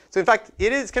 So in fact,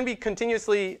 can be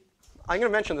continuously, I'm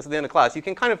going to mention this at the end of class, you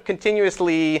can kind of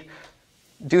continuously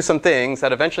do some things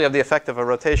that eventually have the effect of a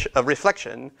rotation, of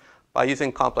reflection, by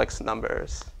using complex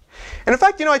numbers. And in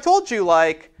fact, I told you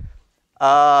like,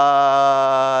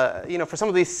 for some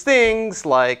of these things,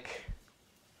 like,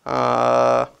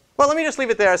 well, let me just leave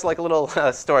it there as like a little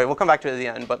story. We'll come back to it at the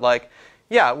end. But like,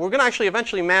 yeah, we're going to actually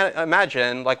eventually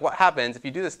imagine like what happens if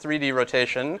you do this 3D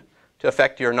rotation to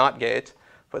affect your NOT gate,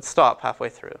 but stop halfway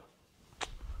through.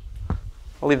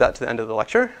 I'll leave that to the end of the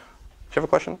lecture. Do you have a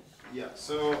question? Yeah,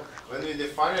 so when we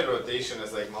define a rotation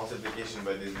as like multiplication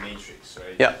by this matrix,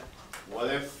 right? Yeah.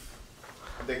 What if,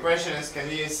 the question is, can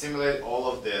we simulate all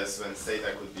of this when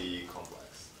theta could be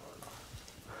complex or not?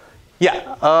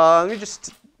 Yeah, let me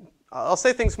just, I'll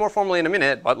say things more formally in a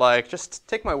minute, but like just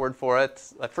take my word for it.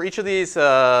 Like for each of these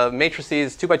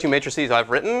matrices, 2x2 matrices I've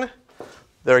written,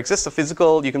 there exists a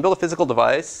physical, you can build a physical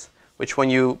device, which when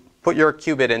you put your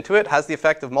qubit into it, has the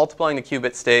effect of multiplying the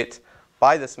qubit state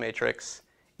by this matrix,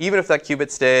 even if that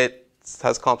qubit state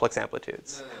has complex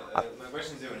amplitudes. No, my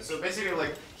question is different. So basically,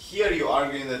 like, here you're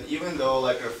arguing that even though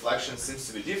like reflection seems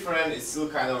to be different, it's still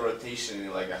kind of rotation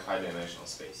in like a high-dimensional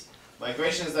space. My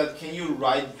question is that can you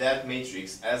write that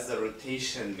matrix as the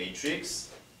rotation matrix,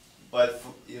 but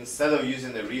instead of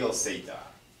using the real theta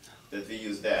that we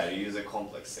use there, you use a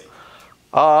complex theta?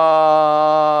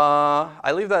 I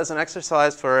leave that as an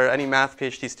exercise for any math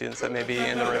PhD students that may be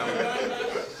in the room.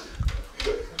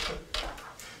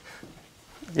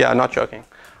 Yeah, not joking.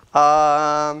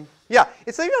 Yeah,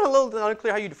 it's even a little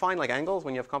unclear how you define like angles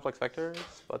when you have complex vectors,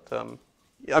 but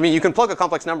I mean, you can plug a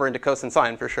complex number into cosine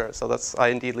sine for sure. So that's, I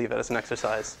indeed leave it as an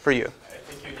exercise for you. I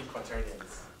think you need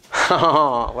quaternions.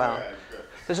 Oh, wow.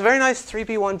 There's a very nice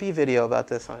 3B1B video about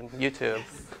this on YouTube.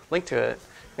 Link to it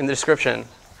in the description.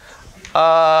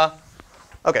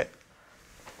 Okay.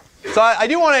 So I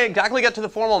do want to exactly get to the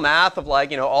formal math of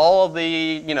like, all of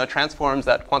the, transforms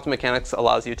that quantum mechanics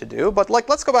allows you to do. But like,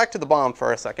 let's go back to the bomb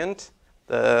for a second,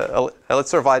 the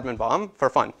Elitzur Vaidman bomb for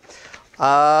fun.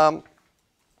 So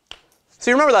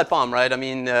you remember that bomb, right? I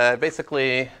mean,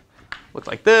 basically looks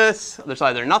like this. There's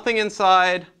either nothing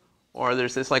inside, or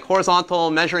there's this like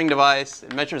horizontal measuring device.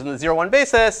 It measures in the 0, 1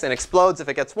 basis and explodes if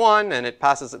it gets 1, and it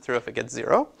passes it through if it gets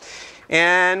 0.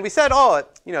 And we said, oh,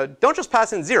 don't just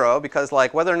pass in 0, because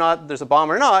like whether or not there's a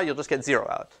bomb or not, you'll just get 0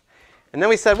 out. And then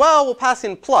we said, well, we'll pass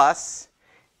in plus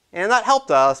And that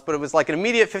helped us, but it was like an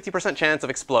immediate 50% chance of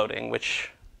exploding,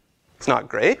 which is not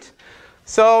great.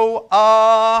 So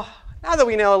now that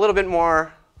we know a little bit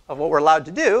more of what we're allowed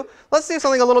to do, let's do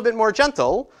something a little bit more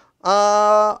gentle.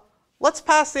 Let's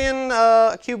pass in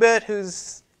a qubit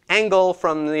whose angle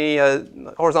from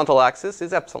the horizontal axis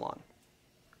is epsilon,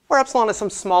 where epsilon is some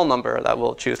small number that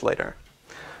we'll choose later.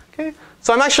 Okay?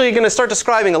 So I'm actually going to start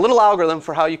describing a little algorithm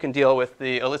for how you can deal with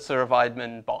the Elitzur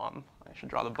Vaidman bomb. I should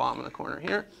draw the bomb in the corner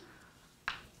here.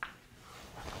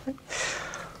 Okay.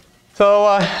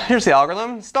 So here's the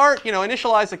algorithm. Start,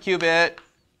 initialize the qubit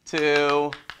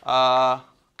to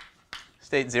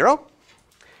state 0.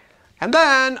 And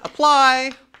then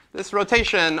apply this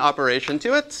rotation operation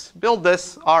to it. Build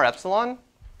this R epsilon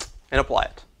and apply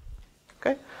it.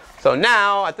 Okay? So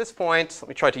now, at this point, let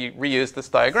me try to reuse this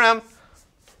diagram.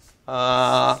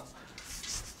 The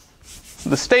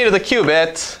state of the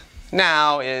qubit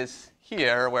now is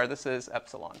here, where this is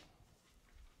epsilon.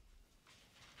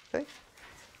 Okay?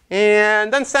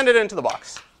 And then send it into the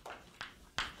box.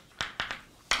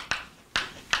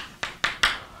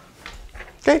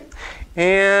 Okay?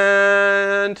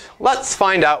 And let's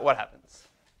find out what happens.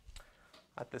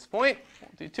 At this point, we'll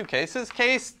do two cases.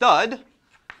 Case dud,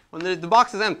 when the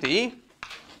box is empty,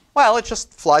 well, it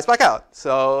just flies back out.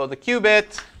 So the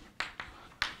qubit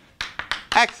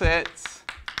exits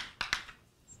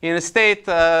in a state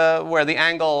where the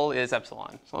angle is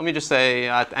epsilon. So let me just say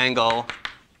at angle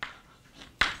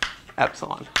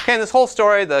epsilon. Okay, in this whole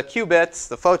story, the qubits,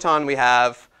 the photon we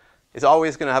have, is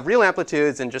always going to have real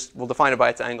amplitudes, and we'll define it by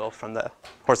its angle from the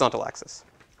horizontal axis.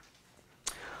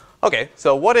 Okay,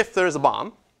 so what if there's a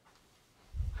bomb?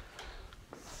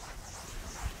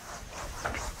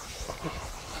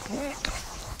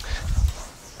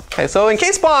 Okay, so in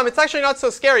case bomb, it's actually not so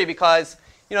scary because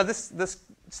this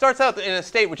starts out in a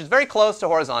state which is very close to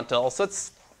horizontal, so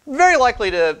it's very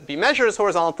likely to be measured as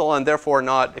horizontal and therefore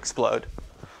not explode.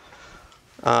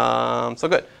 So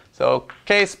good. So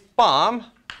case bomb.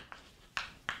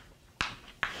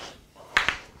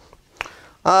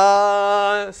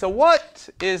 So what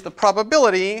is the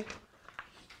probability?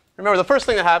 Remember, the first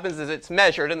thing that happens is it's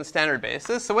measured in the standard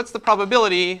basis. So what's the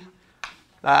probability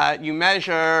that you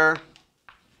measure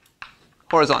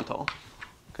horizontal?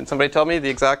 Can somebody tell me the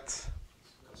exact?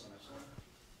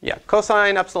 Yeah,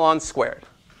 cosine epsilon squared.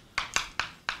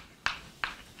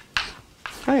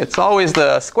 Okay, it's always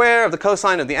the square of the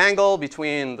cosine of the angle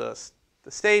between the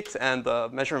state and the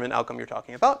measurement outcome you're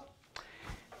talking about.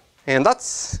 And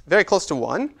that's very close to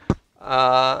 1.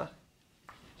 And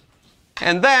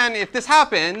then if this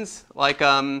happens, like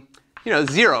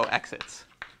 0 exits.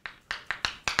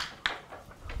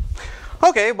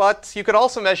 OK, but you could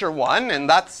also measure 1. And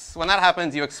that's when that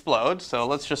happens, you explode. So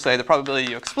let's just say the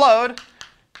probability you explode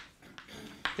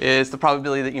is the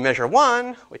probability that you measure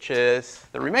 1, which is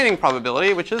the remaining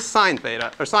probability, which is sine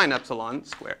theta, or sine epsilon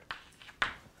squared.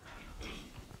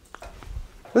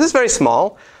 This is very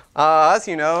small. As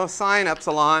you know, sine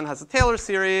epsilon has a Taylor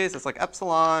series. It's like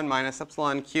epsilon minus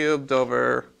epsilon cubed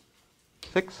over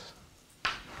 6,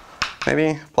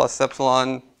 maybe, plus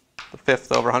epsilon the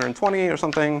fifth over 120 or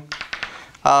something.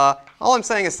 All I'm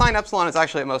saying is sine epsilon is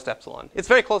actually at most epsilon. It's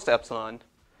very close to epsilon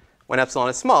when epsilon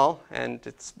is small, and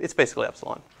it's basically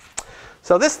epsilon.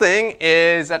 So this thing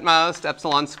is at most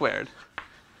epsilon squared.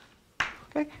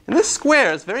 Okay? And this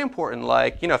square is very important.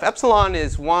 Like, if epsilon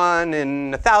is 1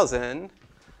 in 1,000,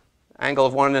 angle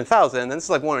of 1 in 1,000, then this is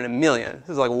like 1 in a million.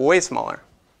 This is like way smaller.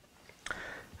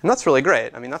 And that's really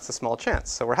great. I mean, that's a small chance,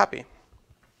 so we're happy.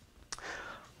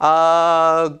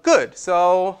 Good.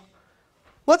 So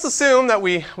let's assume that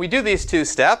we do these 2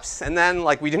 steps, and then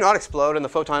we do not explode and the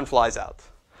photon flies out.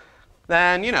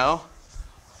 Then,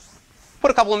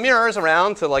 put a couple of mirrors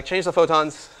around to change the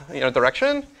photon's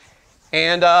direction,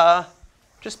 and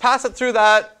just pass it through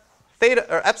that theta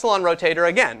or epsilon rotator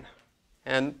again,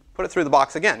 and put it through the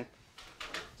box again.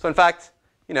 So in fact,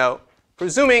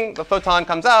 presuming the photon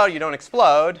comes out, you don't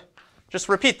explode, just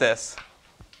repeat this.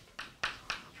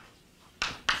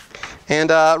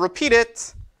 And repeat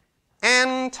it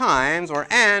n times, where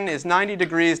n is 90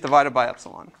 degrees divided by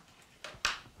epsilon.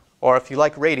 Or if you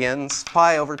like radians,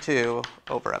 pi over 2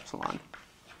 over epsilon.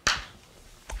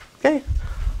 OK?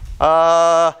 So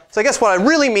I guess what I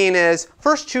really mean is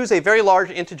first choose a very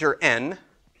large integer n,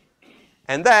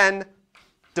 and then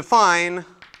define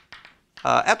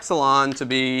epsilon to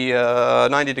be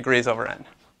 90 degrees over n.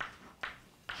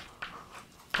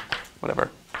 Whatever,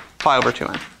 pi over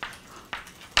 2n.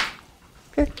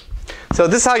 Okay. So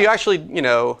this is how you actually,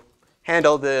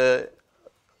 handle the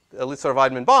Elitzur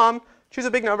Vaidman bomb. Choose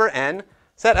a big number, n.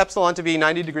 Set epsilon to be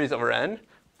 90 degrees over n.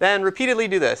 then repeatedly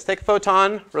do this. Take a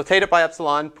photon, rotate it by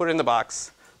epsilon, put it in the box.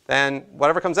 Then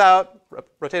whatever comes out,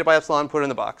 rotate it by epsilon, put it in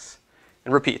the box.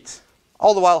 And repeat.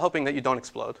 All the while hoping that you don't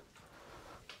explode.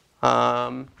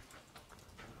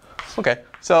 OK,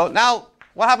 so now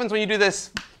what happens when you do this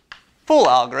full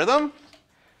algorithm?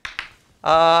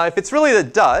 If it's really the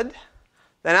dud,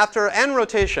 then after n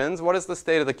rotations, what is the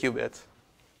state of the qubit?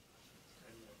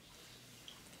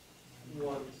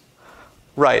 1.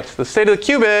 Right. The state of the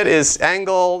qubit is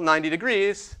angle 90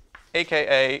 degrees,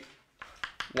 aka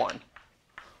 1.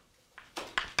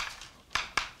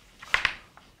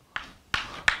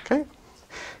 OK.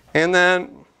 And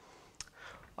then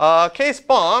case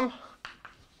bomb.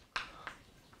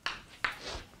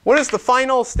 What is the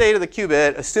final state of the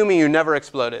qubit, assuming you never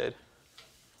exploded?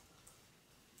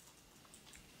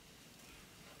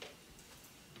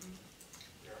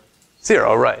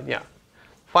 Zero, right, yeah.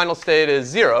 Final state is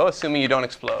 0, assuming you don't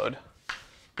explode.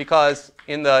 Because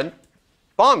in the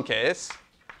bomb case,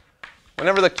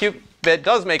 whenever the qubit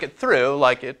does make it through,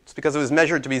 like it's because it was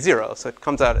measured to be 0, so it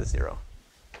comes out as 0.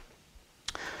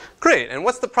 Great, and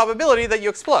what's the probability that you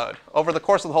explode over the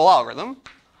course of the whole algorithm?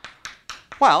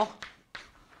 Well,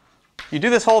 you do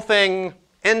this whole thing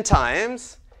n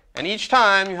times, and each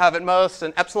time you have at most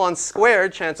an epsilon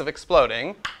squared chance of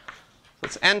exploding. So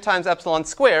it's n times epsilon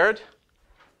squared.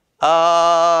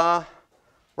 Right?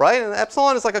 And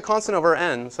epsilon is like a constant over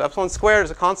n. So epsilon squared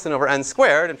is a constant over n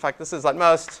squared. In fact, this is at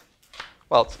most,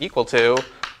 well, it's equal to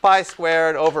pi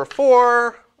squared over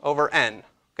 4 over n.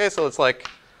 OK, so it's like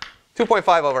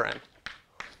 2.5 over n.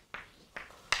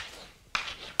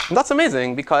 And that's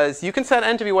amazing, because you can set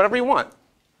n to be whatever you want.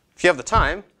 If you have the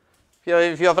time,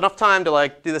 if you have enough time to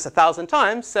like do this 1,000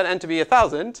 times, set n to be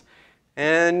 1,000.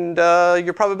 And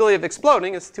your probability of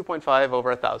exploding is 2.5 over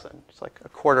 1,000. It's like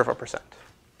 1/4%,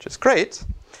 which is great.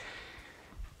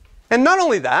 And not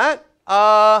only that,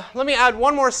 let me add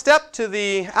one more step to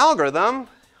the algorithm.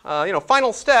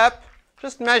 Final step,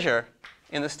 just measure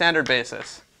in the standard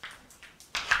basis.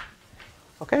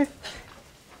 OK?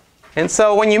 And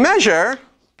so when you measure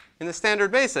in the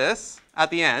standard basis at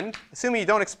the end, assuming you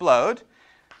don't explode,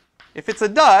 if it's a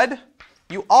dud,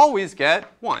 you always get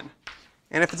 1.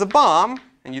 And if it's a bomb,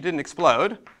 and you didn't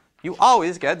explode, you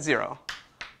always get 0.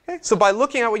 Okay? So by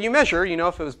looking at what you measure, you know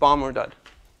if it was bomb or dud.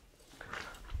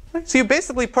 Okay? So you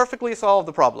basically perfectly solve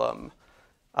the problem.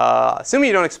 Assuming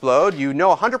you don't explode, you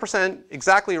know 100%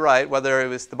 exactly right whether it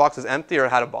was the box was empty or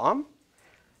had a bomb.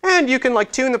 And you can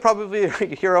like tune the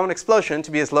probability of your own explosion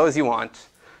to be as low as you want.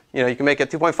 You can make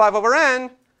it 2.5 over n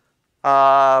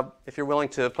if you're willing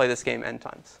to play this game n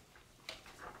times.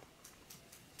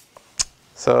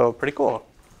 So pretty cool.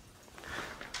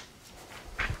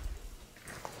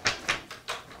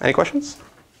 Any questions?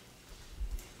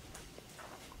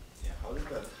 Yeah, how did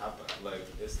that happen? Like,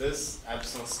 is this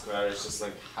epsilon squared just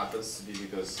like happens to be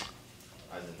because,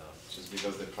 I don't know, just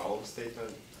because the problem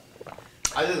statement?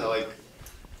 I don't know, like,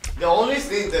 the only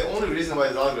reason why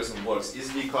this algorithm works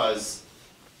is because,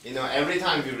 every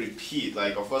time we repeat,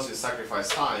 like, of course we sacrifice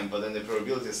time, but then the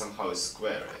probability somehow is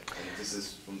squared, right? And this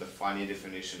is from the funny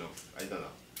definition of, I don't know.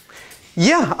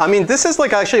 Yeah, I mean, this is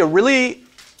like actually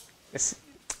this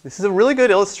is a really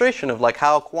good illustration of like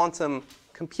how quantum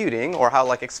computing, or how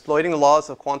like exploiting the laws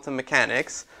of quantum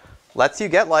mechanics, lets you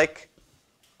get like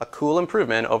a cool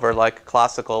improvement over like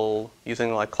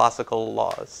using like classical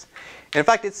laws. And in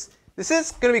fact, this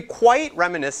is going to be quite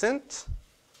reminiscent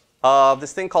of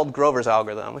this thing called Grover's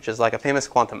algorithm, which is like a famous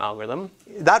quantum algorithm.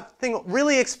 That thing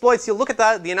really exploits. You look at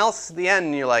the analysis at the end,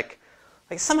 and you're like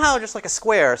somehow just like a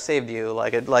square saved you.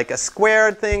 Like a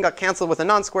squared thing got canceled with a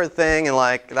non-squared thing, and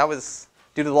like that was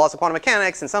due to the laws of quantum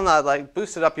mechanics, and somehow like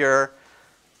boosted up your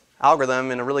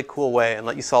algorithm in a really cool way and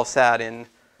let you solve SAT in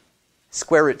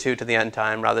square root 2 to the n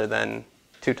time rather than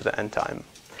 2 to the n time.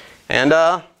 And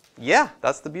yeah,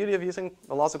 that's the beauty of using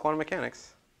the laws of quantum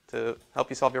mechanics to help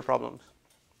you solve your problems.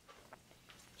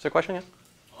 Is there a question? Yeah?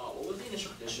 What was the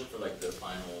initial condition for like the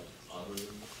final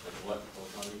algorithm? Like what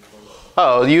photon equals?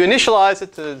 Oh, you initialize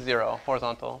it to 0,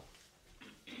 horizontal.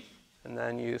 And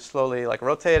then you slowly like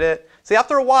rotate it. See,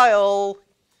 after a while,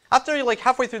 after you're like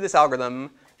halfway through this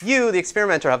algorithm, you, the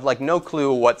experimenter, have like no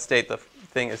clue what state the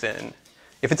thing is in.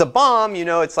 If it's a bomb,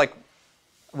 it's like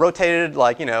rotated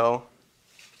like,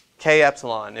 k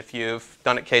epsilon if you've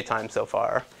done it k times so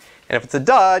far. And if it's a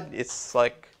dud, it's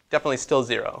like definitely still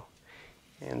 0.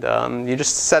 And you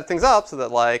just set things up so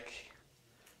that like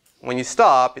when you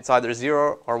stop, it's either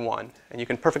 0 or 1. And you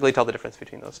can perfectly tell the difference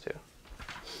between those two.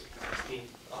 The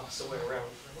opposite way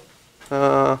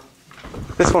around.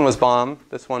 This one was bomb.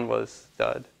 This one was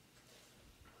dud.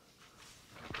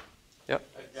 Yep.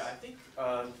 Yeah, I think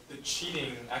the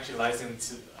cheating actually lies in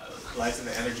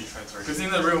the energy transfer. Because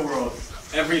in the real world,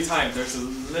 every time there's a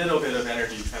little bit of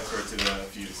energy transfer to the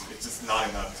fuse. It's just not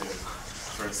enough to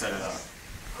sort of set it up.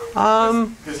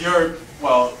 Because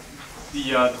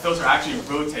the filter actually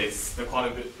rotates the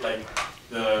quantum bit,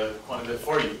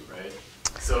 for you, right?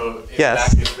 So in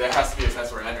that case, there has to be a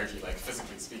transfer of energy, like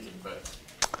physically speaking, but.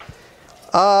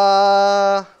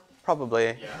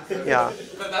 Probably. Yeah. Yeah.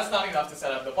 But that's not enough to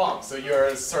set up the bomb. So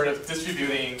you're sort of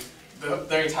distributing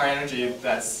the entire energy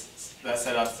that's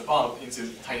set up the bomb into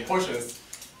tiny portions,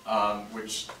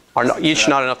 which are each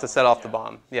not enough to set off the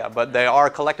bomb. Yeah, but they are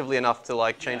collectively enough to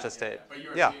like change the state. But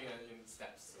you're doing it in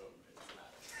steps, so it doesn't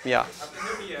matter. Yeah. Can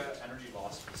there be energy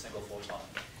loss for a single photon?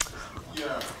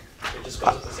 Yeah. It just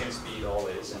goes at the same speed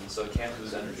always, and so it can't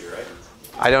lose energy, right?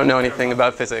 I don't know anything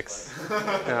about physics.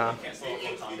 Yeah. You can't slow a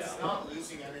photon It's down. not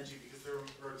losing energy because the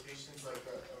rotation's like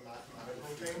a mathematical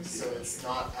thing, so it's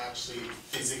not actually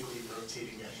physically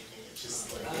rotating anything. It's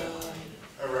just like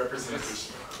a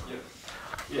representation.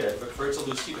 Yeah, but for it to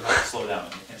lose heat, it has to slow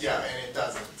down. Yeah, and it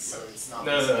doesn't, so it's not.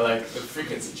 No, like the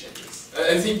frequency changes.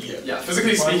 I think,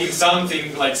 physically speaking, some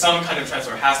kind of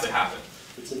transfer has to happen.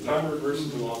 It's a time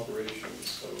reversible operation,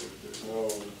 so there's no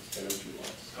energy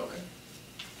loss. Okay.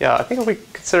 Yeah, I think if we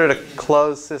consider it a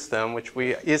closed system, which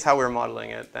is how we're modeling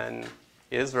it, then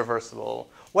it is reversible.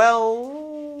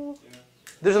 Well,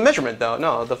 there's a measurement though.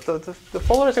 No, the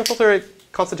polarizing filter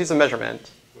constitutes a measurement.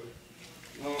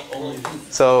 No, only.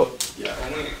 So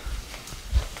Only.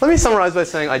 let me summarize by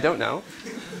saying I don't know.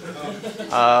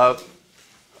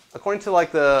 According to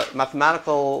like the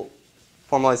mathematical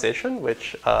formalization,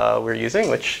 which we're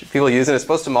using, which people use and is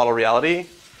supposed to model reality,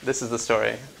 this is the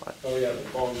story. Oh yeah, the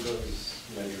bomb does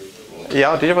measure.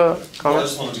 Yeah, do you have a Well, I comment?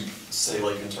 just wanted to say,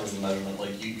 like, in terms of measurement,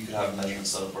 like, you could have a measurement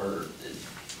set up where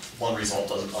one result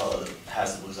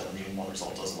has to lose energy and one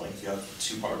result doesn't. Like, if you have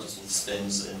two particles with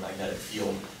spins in a magnetic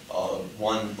field,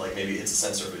 one, like, maybe it's a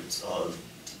sensor, it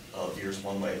veers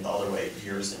one way, and the other way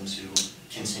veers into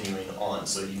continuing on.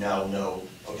 So you now know,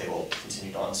 okay, well,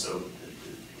 continued on, so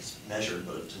it's measured,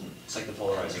 but it didn't. It's like the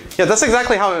polarizer. Yeah, that's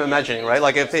exactly how I'm imagining, right?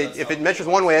 Like if it measures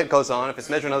one way, it goes on. If it's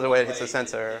measured another way, it hits the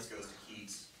sensor.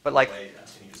 But like,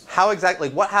 how exactly?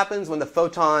 What happens when the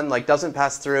photon like doesn't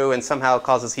pass through and somehow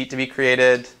causes heat to be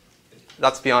created?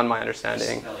 That's beyond my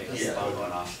understanding.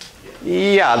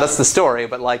 Yeah, that's the story.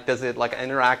 But like, does it like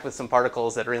interact with some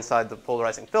particles that are inside the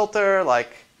polarizing filter?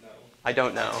 Like, I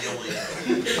don't know.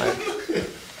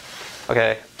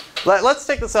 Okay, let's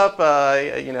take this up.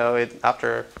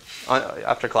 After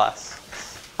class.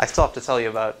 I still have to tell you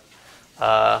about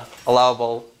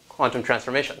allowable quantum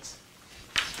transformations.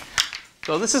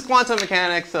 So this is quantum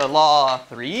mechanics law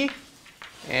 3,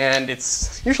 and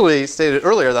it's usually stated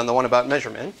earlier than the one about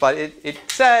measurement, but it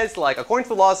says, like, according to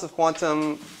the laws of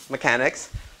quantum mechanics,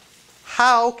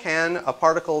 how can a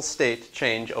particle's state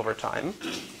change over time?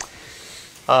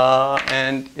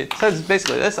 And it says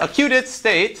basically this: a qubit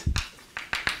state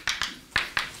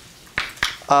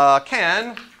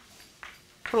can,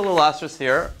 put a little asterisk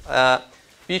here,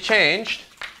 be changed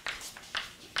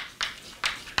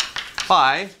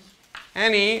by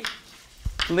any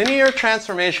linear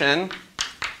transformation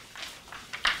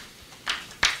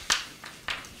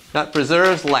that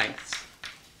preserves lengths.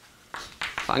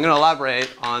 So I'm going to elaborate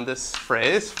on this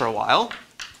phrase for a while.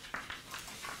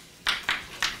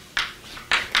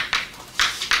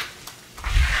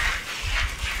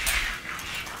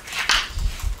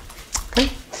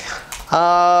 Okay.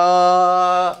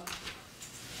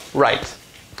 Right.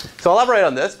 So I'll elaborate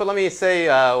on this, but let me say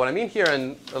what I mean here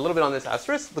and a little bit on this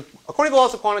asterisk. According to the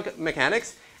laws of quantum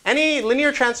mechanics, any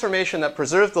linear transformation that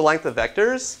preserves the length of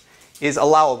vectors is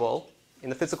allowable in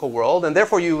the physical world, and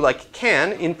therefore you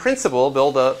can, in principle,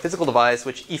 build a physical device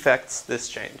which effects this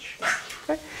change.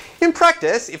 Okay? In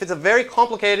practice, if it's a very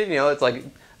complicated, it's like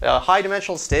a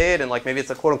high-dimensional state, and like maybe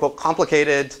it's a quote-unquote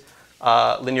complicated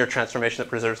linear transformation that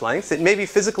preserves lengths, it may be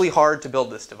physically hard to build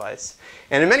this device.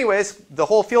 And in many ways, the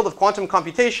whole field of quantum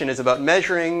computation is about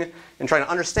measuring and trying to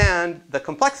understand the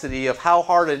complexity of how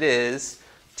hard it is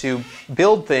to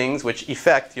build things which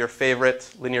effect your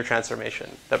favorite linear transformation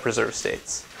that preserves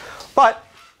states. But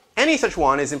any such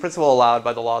one is in principle allowed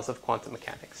by the laws of quantum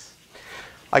mechanics.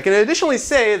 I can additionally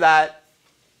say that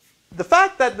the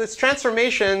fact that these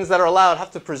transformations that are allowed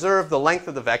have to preserve the length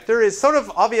of the vector is sort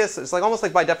of obvious. It's like almost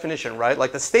like by definition, right?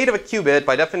 Like the state of a qubit,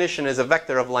 by definition, is a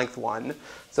vector of length 1.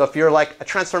 So if you're like a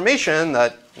transformation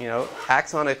that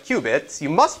acts on a qubit, you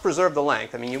must preserve the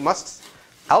length. I mean, you must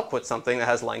output something that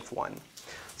has length 1.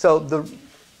 So the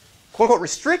quote-unquote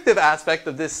restrictive aspect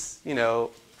of this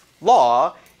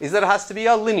law is that it has to be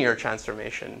a linear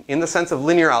transformation in the sense of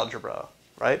linear algebra,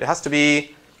 right? It has to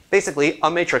be basically a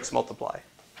matrix multiply.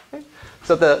 Okay?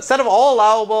 So the set of all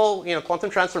allowable quantum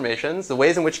transformations, the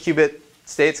ways in which qubit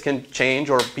states can change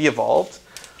or be evolved,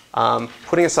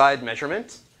 putting aside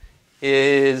measurement,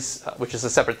 which is a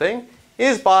separate thing,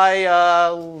 is by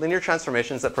linear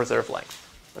transformations that preserve length.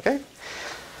 Okay?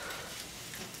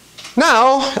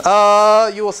 Now,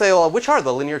 you will say, well, which are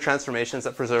the linear transformations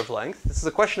that preserve length? This is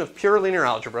a question of pure linear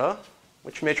algebra.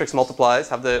 Which matrix multiplies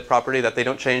have the property that they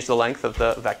don't change the length of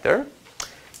the vector.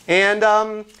 And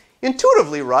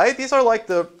intuitively, right, these are like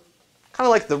kind of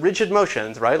like the rigid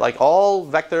motions, right? Like all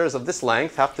vectors of this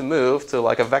length have to move to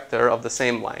like a vector of the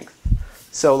same length.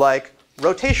 So like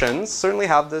rotations certainly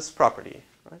have this property,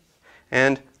 right?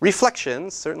 And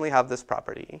reflections certainly have this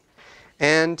property.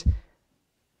 And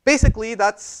basically,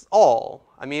 that's all.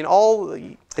 I mean,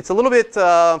 it's a little bit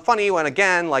funny when,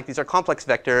 again, like these are complex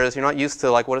vectors. You're not used to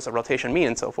like what does a rotation mean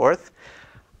and so forth.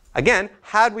 Again,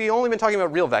 had we only been talking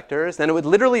about real vectors, then it would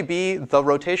literally be the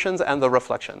rotations and the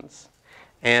reflections.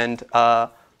 And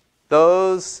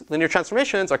those linear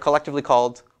transformations are collectively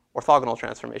called orthogonal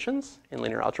transformations in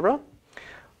linear algebra.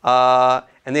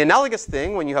 And the analogous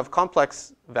thing when you have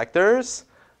complex vectors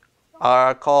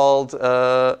are called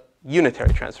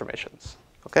unitary transformations.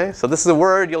 Okay, so this is a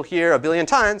word you'll hear a billion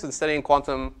times when studying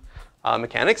quantum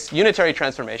mechanics, unitary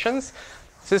transformations.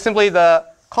 This is simply the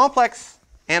complex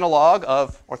analog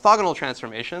of orthogonal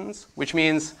transformations, which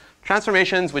means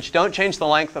transformations which don't change the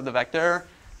length of the vector,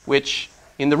 which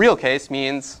in the real case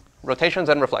means rotations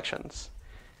and reflections.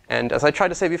 And as I tried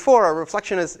to say before, a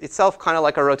reflection is itself kind of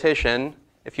like a rotation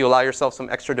if you allow yourself some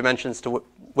extra dimensions to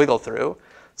wiggle through.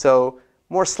 So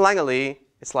more slangily,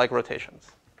 it's like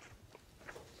rotations.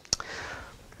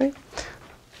 Okay.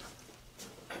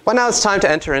 But now it's time to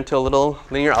enter into a little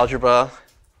linear algebra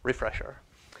refresher.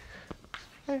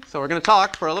 Okay, so we're going to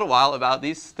talk for a little while about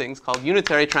these things called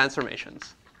unitary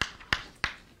transformations.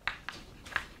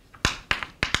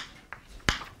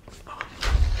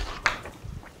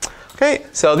 Okay,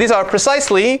 so these are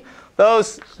precisely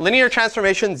those linear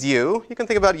transformations U. You can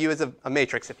think about U as a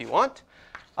matrix if you want,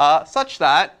 such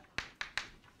that,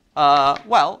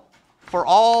 well, for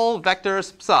all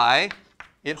vectors psi,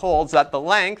 it holds that the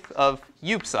length of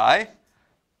U psi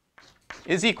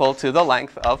is equal to the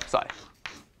length of psi.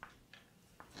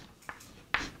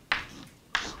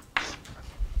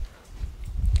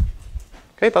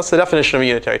 Okay, that's the definition of a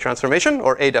unitary transformation,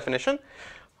 or a definition.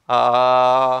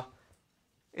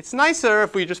 It's nicer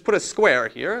if we just put a square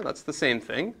here. That's the same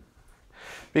thing.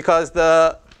 Because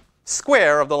the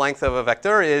square of the length of a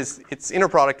vector is its inner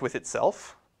product with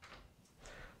itself.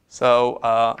 So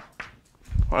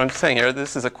what I'm saying here,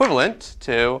 this is equivalent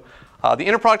to the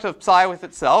inner product of psi with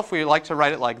itself. We like to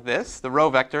write it like this, the row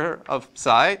vector of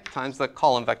psi times the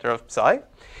column vector of psi.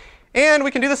 And we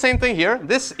can do the same thing here.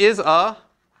 This is a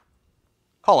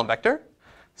column vector.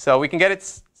 So we can get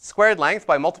its squared length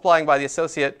by multiplying by the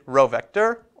associate row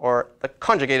vector, or the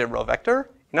conjugated row vector.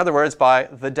 In other words, by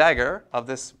the dagger of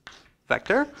this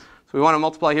vector. So we want to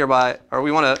multiply here by, or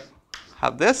we want to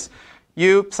have this,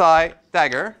 U psi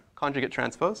dagger, conjugate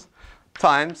transpose,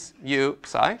 times U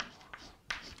psi.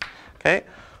 Okay.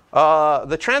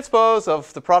 The transpose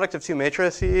of the product of two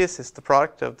matrices is the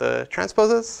product of the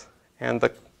transposes, and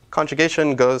the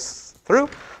conjugation goes through.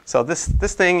 So this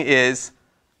thing is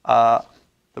the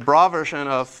bra version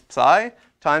of psi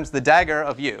times the dagger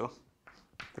of U,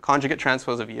 the conjugate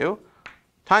transpose of U,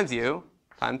 times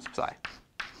psi.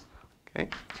 Okay.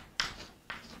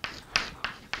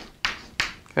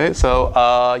 Okay,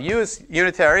 so U is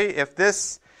unitary if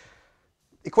this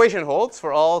equation holds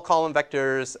for all column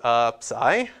vectors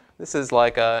psi. This is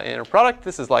like an inner product.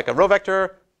 This is like a row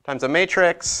vector times a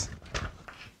matrix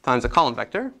times a column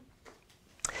vector.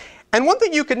 And one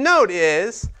thing you could note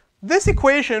is this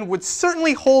equation would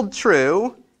certainly hold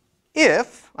true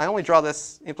if, I only draw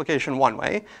this implication one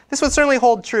way, this would certainly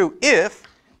hold true if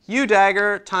U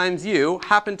dagger times U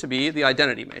happened to be the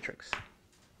identity matrix.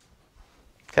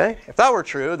 Okay, if that were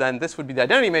true, then this would be the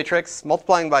identity matrix.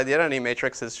 Multiplying by the identity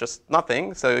matrix is just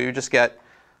nothing, so you just get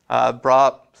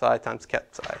bra psi times ket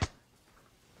psi.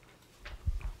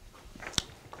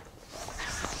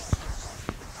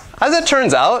 As it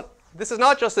turns out, this is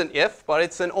not just an if, but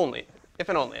it's an only, if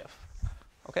and only if.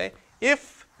 Okay,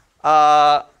 if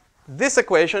this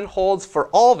equation holds for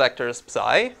all vectors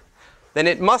psi, then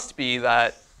it must be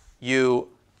that U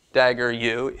dagger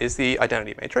U is the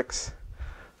identity matrix.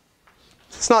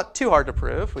 It's not too hard to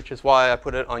prove, which is why I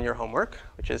put it on your homework,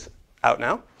 which is out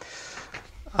now.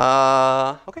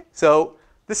 Okay, so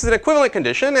this is an equivalent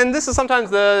condition, and this is sometimes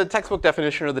the textbook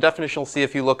definition, or the definition you'll see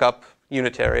if you look up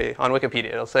unitary on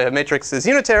Wikipedia. It'll say a matrix is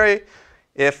unitary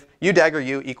if U dagger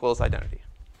U equals identity.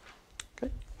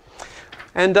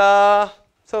 And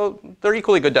so they're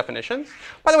equally good definitions.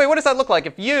 By the way, what does that look like?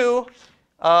 If U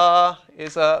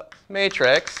is a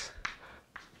matrix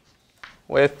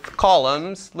with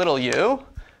columns, little u,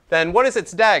 then what is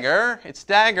its dagger? Its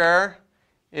dagger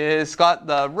is got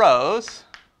the rows,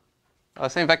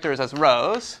 same vectors as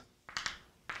rows.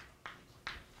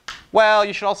 Well,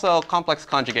 you should also complex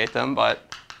conjugate them,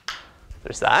 but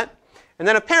there's that. And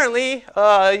then apparently,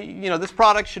 this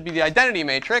product should be the identity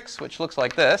matrix, which looks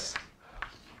like this.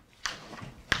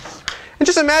 And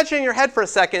just imagine in your head for a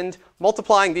second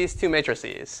multiplying these two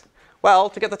matrices. Well,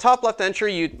 to get the top left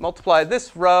entry, you multiply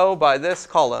this row by this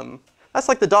column. That's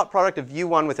like the dot product of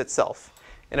u1 with itself.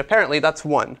 And apparently, that's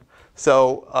 1.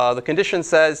 So the condition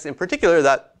says, in particular,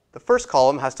 that the first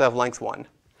column has to have length 1.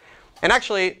 And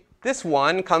actually, this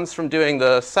 1 comes from doing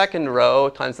the second row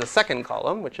times the second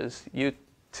column, which is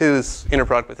u2's inner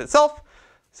product with itself.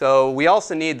 So we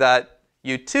also need that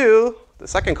u2, the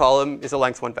second column, is a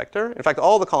length 1 vector. In fact,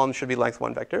 all the columns should be length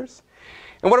 1 vectors.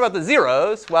 And what about the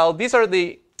zeros? Well, these are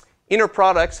the inner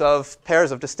products of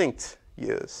pairs of distinct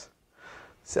u's.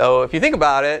 So if you think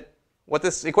about it, what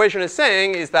this equation is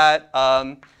saying is that,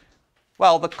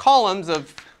 well, the columns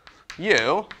of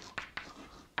u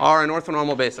are an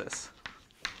orthonormal basis.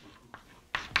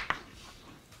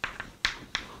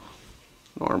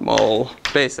 Normal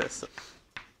basis.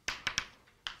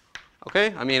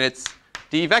 OK? I mean, it's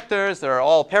d vectors. They're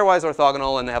all pairwise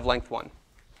orthogonal, and they have length 1.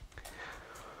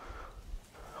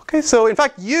 OK, so in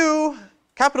fact, u,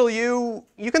 capital U,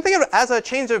 you can think of it as a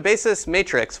change of basis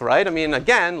matrix, right? I mean,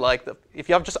 again, like if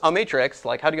you have just a matrix,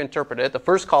 like how do you interpret it? The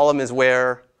first column is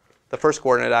where the first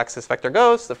coordinate axis vector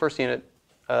goes. The first unit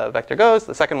vector goes.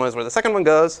 The second one is where the second one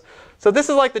goes. So this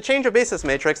is like the change of basis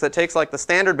matrix that takes like the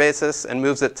standard basis and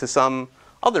moves it to some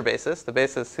other basis, the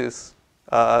basis whose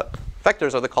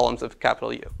vectors are the columns of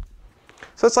capital U.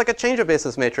 So it's like a change of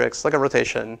basis matrix, like a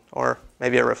rotation, or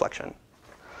maybe a reflection.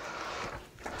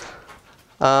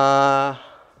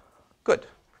 Good.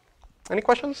 Any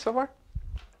questions so far?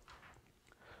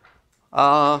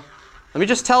 Let me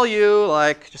just tell you,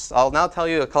 I'll now tell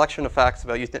you a collection of facts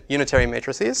about unitary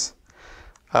matrices.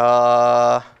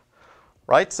 Right,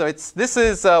 so this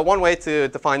is one way to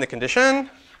define the condition.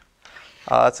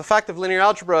 It's a fact of linear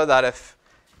algebra that if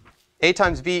A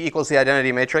times B equals the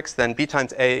identity matrix, then B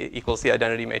times A equals the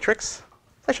identity matrix.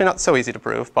 It's actually not so easy to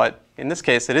prove, but in this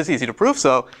case, it is easy to prove.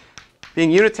 So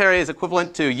being unitary is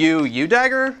equivalent to u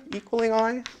dagger equaling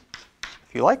I,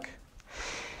 if you like.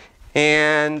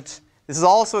 And this is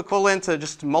also equivalent to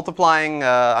just multiplying.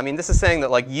 I mean, this is saying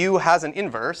that like u has an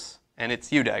inverse, and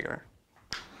it's u dagger.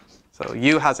 So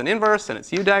u has an inverse, and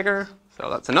it's u dagger. So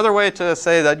that's another way to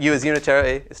say that u is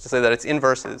unitary, is to say that its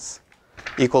inverse is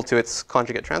equal to its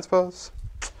conjugate transpose.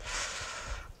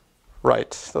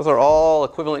 Right. Those are all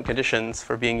equivalent conditions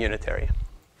for being unitary.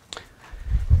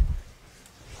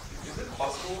 Is it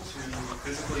possible to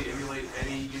physically emulate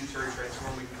any unitary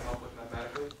transform we can come up with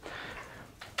mathematically?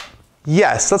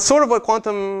 Yes. That's sort of what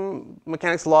quantum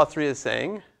mechanics law 3 is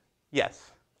saying.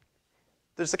 Yes.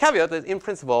 There's a caveat that in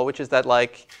principle, which is that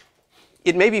like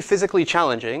it may be physically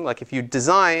challenging. Like if you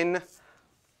design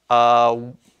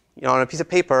on a piece of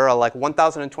paper a like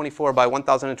 1024 by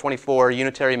 1024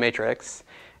 unitary matrix,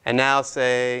 and now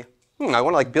say, I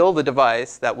want to like build a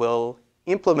device that will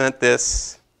implement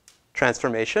this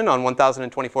transformation on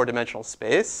 1024 dimensional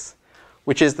space,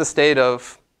 which is the state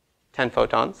of 10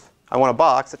 photons. I want a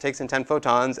box that takes in 10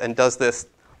 photons and does this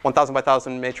 1000 by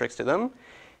 1000 matrix to them.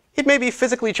 It may be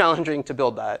physically challenging to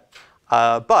build that,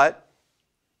 but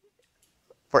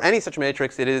for any such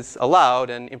matrix, it is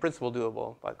allowed and in principle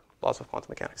doable by laws of quantum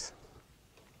mechanics.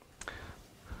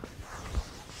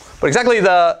 But exactly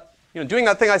doing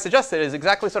that thing I suggested is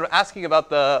exactly sort of asking about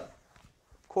the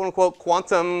quote unquote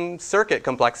quantum circuit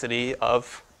complexity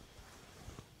of,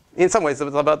 in some ways,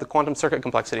 it's about the quantum circuit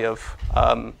complexity of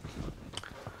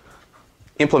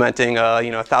implementing a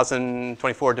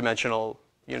 1024 dimensional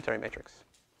unitary matrix.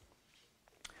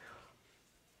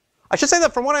 I should say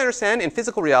that from what I understand, in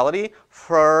physical reality,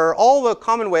 for all the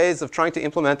common ways of trying to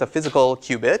implement a physical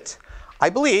qubit, I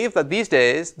believe that these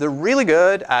days they're really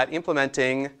good at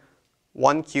implementing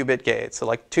 1 qubit gates, so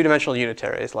like 2-dimensional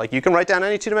unitaries. Like you can write down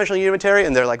any 2-dimensional unitary,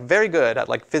 and they're like very good at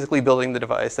like physically building the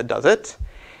device that does it.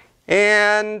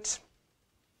 And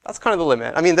that's kind of the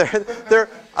limit. I mean,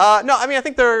 I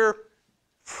think they're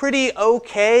pretty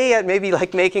OK at maybe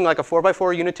like making like a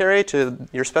 4x4 unitary to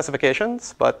your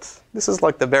specifications, but this is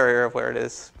like the barrier of where it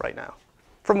is right now,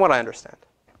 from what I understand.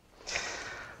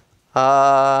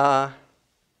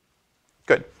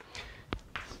 Good.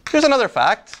 Here's another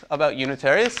fact about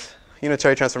unitary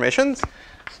transformations.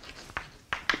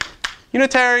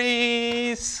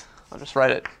 Unitaries I'll just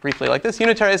write it briefly like this.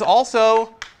 Unitaries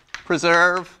also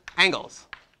preserve angles.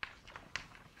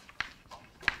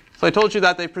 So I told you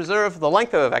that they preserve the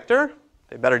length of a vector.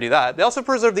 They better do that. They also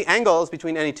preserve the angles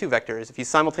between any two vectors if you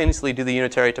simultaneously do the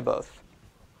unitary to both.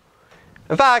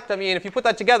 In fact, I mean, if you put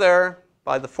that together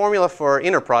by the formula for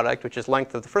inner product, which is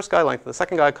length of the first guy, length of the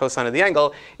second guy, cosine of the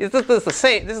angle, this is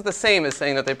the same as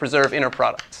saying that they preserve inner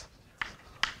products.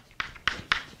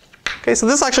 Okay, so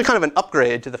this is actually kind of an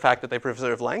upgrade to the fact that they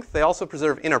preserve length. They also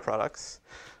preserve inner products.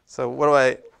 So what do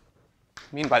I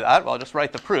mean by that? Well, I'll just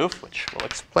write the proof, which will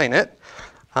explain it.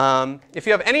 If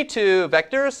you have any two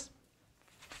vectors,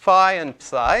 phi and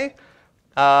psi,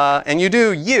 and you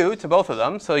do u to both of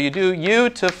them, so you do u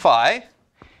to phi,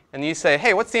 and you say,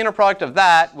 hey, what's the inner product of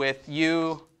that with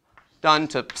u done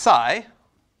to psi?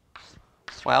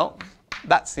 Well,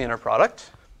 that's the inner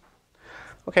product.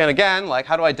 Okay, and again, like,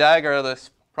 how do I dagger this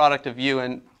product of u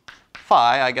and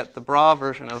phi? I get the rho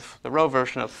version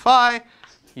of phi,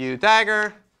 u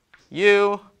dagger,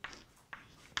 u,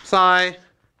 psi,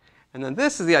 and then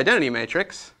this is the identity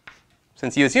matrix,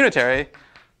 since u is unitary.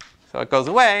 So it goes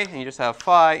away, and you just have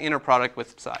phi inner product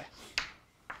with psi.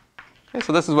 Okay,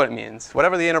 so this is what it means.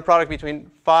 Whatever the inner product between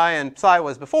phi and psi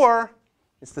was before,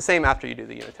 it's the same after you do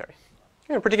the unitary.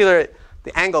 In particular,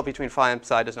 the angle between phi and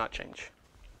psi does not change.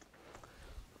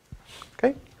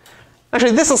 Okay?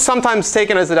 Actually, this is sometimes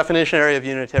taken as a definition area of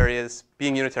unitary as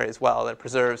being unitary as well, that it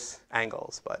preserves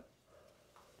angles. But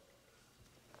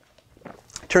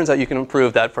it turns out you can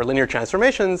prove that for linear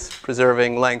transformations,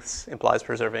 preserving lengths implies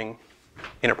preserving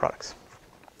inner products.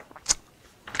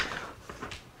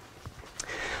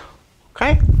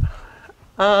 Okay.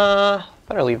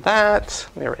 Better leave that.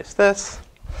 Let me erase this.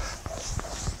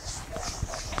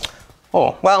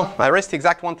 Oh, well, I erased the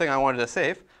exact one thing I wanted to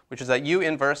save, which is that u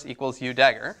inverse equals u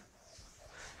dagger.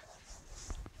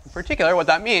 In particular, what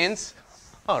that means,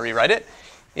 I'll rewrite it,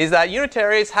 is that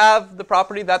unitaries have the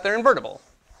property that they're invertible,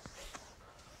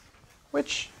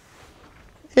 which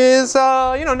is,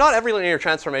 not every linear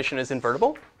transformation is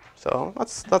invertible. So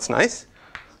that's nice.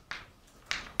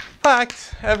 In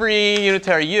fact, every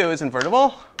unitary u is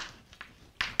invertible.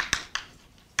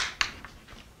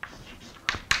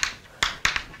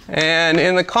 And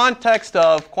in the context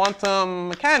of quantum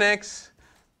mechanics,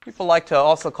 people like to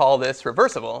also call this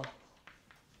reversible.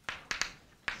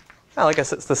 Well, I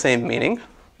guess it's the same meaning.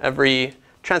 Every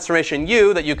transformation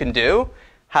u that you can do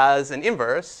has an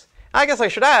inverse. I guess I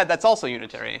should add that's also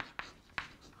unitary.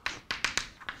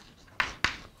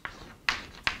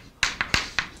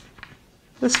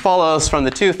 This follows from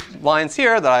the two lines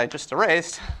here that I just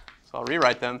erased, so I'll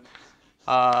rewrite them.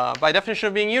 By definition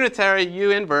of being unitary,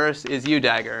 u inverse is u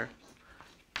dagger.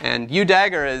 And u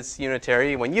dagger is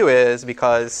unitary when u is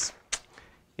because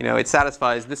it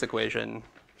satisfies this equation.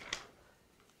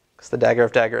 Because the dagger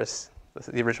of daggers is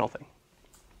the original thing.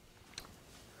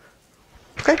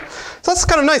 Okay, so that's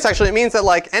kind of nice, actually. It means that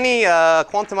like any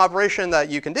quantum operation that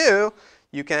you can do,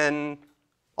 you can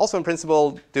also in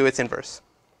principle do its inverse.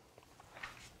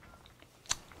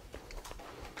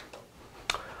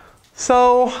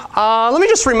 So let me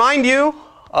just remind you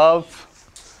of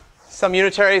some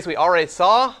unitaries we already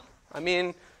saw. I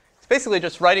mean, it's basically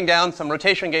just writing down some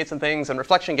rotation gates and things and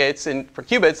reflection gates for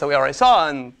qubits that we already saw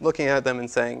and looking at them and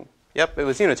saying, yep, it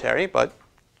was unitary, but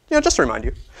just to remind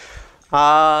you.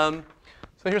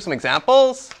 So here's some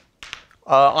examples.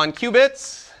 On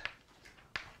qubits,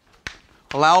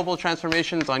 allowable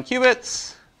transformations on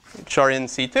qubits, which are in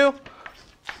C2.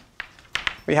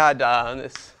 We had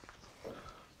this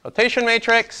rotation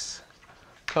matrix,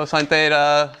 cosine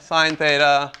theta, sine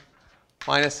theta,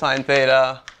 minus sine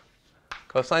theta,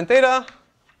 cosine theta.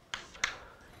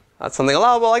 That's something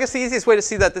allowable. I guess the easiest way to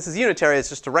see that this is unitary is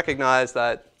just to recognize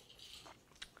that,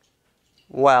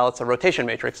 well, it's a rotation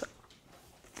matrix.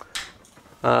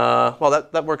 Well,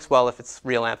 that works well if it's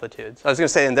real amplitudes. I was going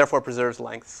to say, and therefore preserves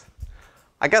lengths.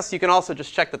 I guess you can also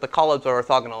just check that the columns are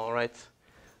orthogonal, right?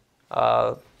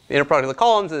 The inner product of the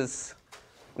columns is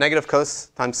negative cos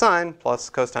times sine plus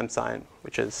cos times sine,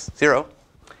 which is 0.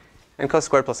 And cos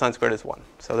squared plus sine squared is 1.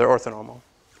 So they're orthonormal.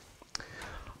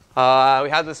 We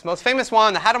have this most famous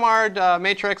one, the Hadamard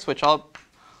matrix, which I'll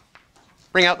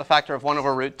bring out the factor of 1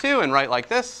 over root 2 and write like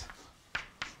this.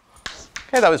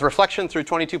 Okay, that was reflection through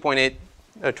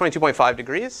 22.5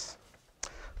 degrees.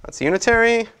 That's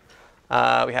unitary.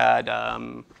 We had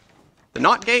the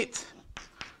NOT gate,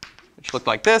 which looked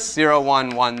like this, 0,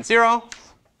 1, 1, 0.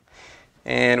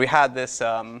 And we had this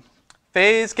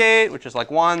phase gate, which is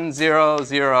like 1, 0,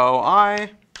 0,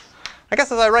 I. I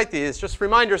guess as I write these, just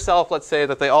remind yourself, let's say,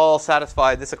 that they all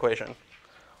satisfy this equation,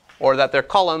 or that their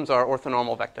columns are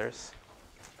orthonormal vectors.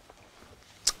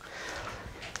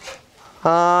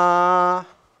 There's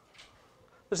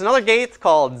another gate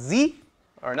called Z,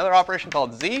 or another operation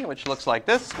called Z, which looks like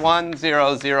this, 1,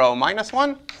 0, 0, minus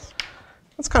 1.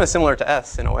 It's kind of similar to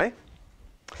S in a way.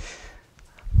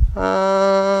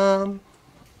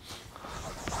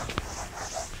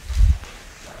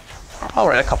 I'll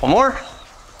write a couple more.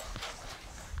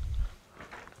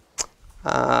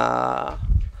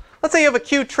 Let's say you have a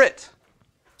Q trit.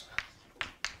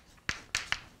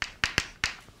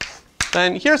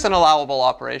 Then here's an allowable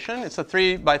operation. It's a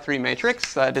 3 by 3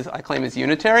 matrix that is, I claim is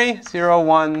unitary. 0,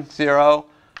 1, 0,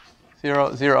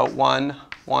 0, 0, 1,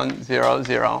 1, 0,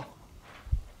 0.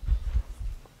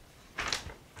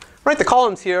 Right, the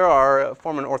columns here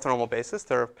form an orthonormal basis.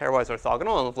 They're pairwise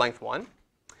orthogonal and of length 1.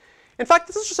 In fact,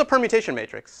 this is just a permutation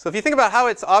matrix. So if you think about how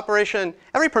its operation,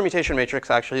 every permutation matrix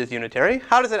actually is unitary.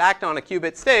 How does it act on a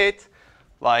qubit state,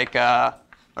 like, a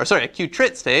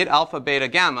Q-trit state, alpha, beta,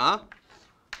 gamma?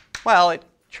 Well, it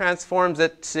transforms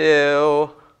it to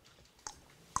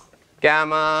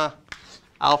gamma,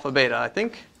 alpha, beta, I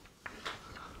think.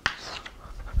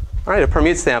 All right, it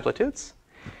permutes the amplitudes.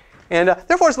 And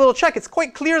therefore, as a little check, it's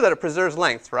quite clear that it preserves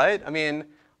length, right? I mean,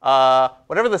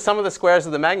 whatever the sum of the squares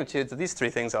of the magnitudes of these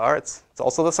three things are, it's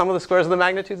also the sum of the squares of the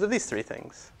magnitudes of these three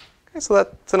things. Okay, so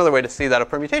that's another way to see that a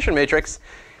permutation matrix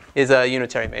is a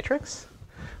unitary matrix,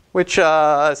 which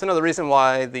is another reason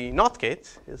why the NOT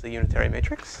gate is a unitary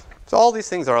matrix. So all these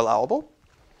things are allowable.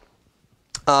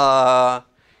 For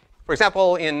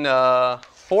example, in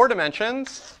 4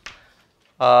 dimensions,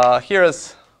 here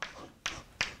is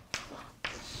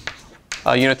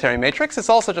a unitary matrix. It's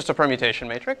also just a permutation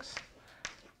matrix.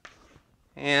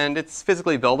 And it's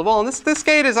physically buildable. And this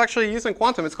gate is actually used in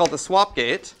quantum. It's called the swap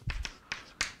gate.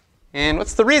 And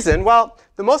what's the reason? Well,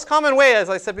 the most common way, as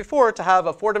I said before, to have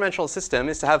a 4-dimensional system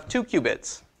is to have 2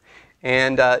 qubits.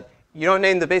 And you don't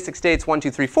name the basic states 1, 2,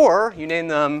 3, 4. You name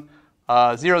them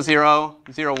 0, 0,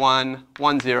 0, 1,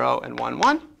 1, 0, and 1,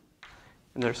 1.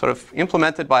 And they're sort of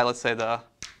implemented by, let's say, the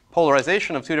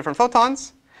polarization of 2 different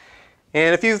photons.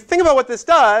 And if you think about what this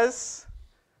does,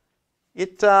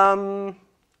 it kind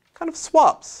of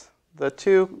swaps the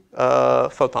 2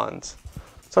 photons.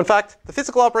 So in fact, the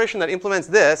physical operation that implements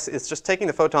this is just taking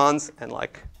the photons and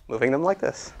like moving them like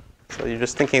this. So you're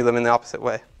just thinking of them in the opposite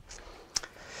way.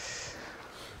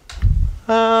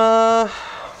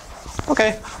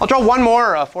 OK, I'll draw one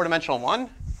more 4-dimensional one,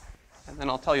 and then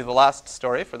I'll tell you the last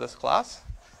story for this class.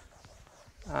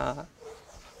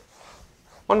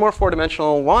 One more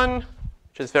 4-dimensional one,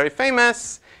 which is very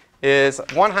famous, is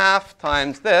 1/2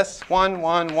 times this, 1,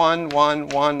 1, 1, 1,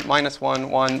 1, minus 1,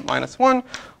 1, minus 1,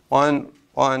 1,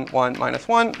 1, 1, minus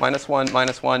 1, minus 1,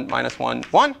 minus 1, minus 1,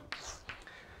 1. You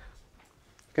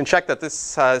can check that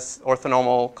this has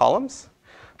orthonormal columns.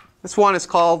 This one is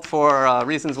called, for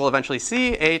reasons we'll eventually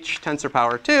see, H tensor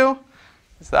power 2.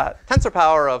 It's that tensor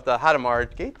power of the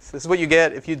Hadamard gates. This is what you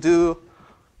get if you do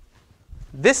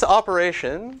this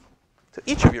operation to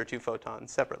each of your 2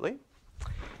 photons separately.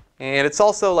 And it's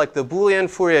also like the Boolean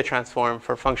Fourier transform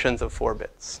for functions of 4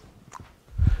 bits.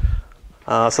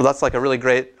 So that's like a really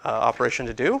great operation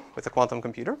to do with a quantum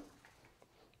computer.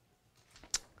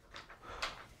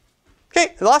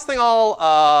 OK, the last thing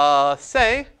I'll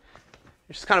say,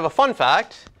 which is kind of a fun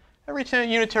fact, every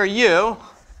unitary U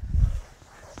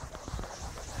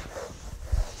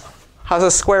has a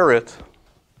square root.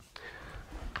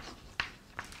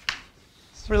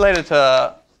 It's related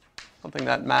to something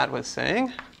that Matt was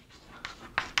saying.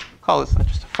 Call this not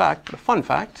just a fact, but a fun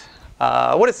fact.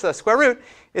 What is the square root?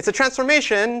 It's a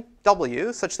transformation,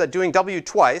 W, such that doing W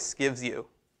twice gives U.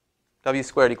 W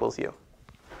squared equals U.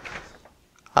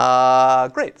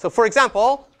 Great. So for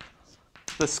example,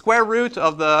 the square root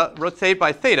of the rotate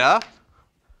by theta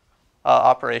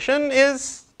operation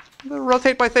is the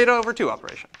rotate by theta over 2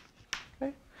 operation.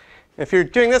 Okay? If you're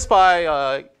doing this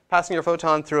by passing your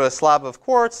photon through a slab of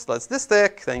quartz that's this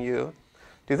thick, then you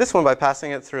do this one by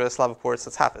passing it through a slab of quartz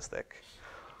that's half as thick.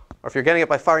 Or if you're getting it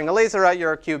by firing a laser at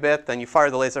your qubit, then you fire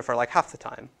the laser for like half the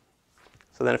time.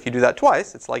 So then if you do that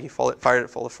twice, it's like you fired it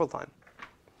for the full time.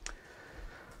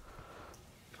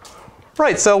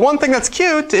 Right, so one thing that's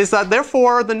cute is that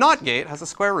therefore the NOT gate has a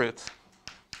square root.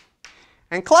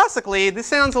 And classically, this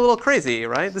sounds a little crazy,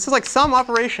 right? This is like some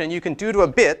operation you can do to a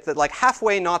bit that like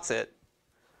halfway knots it.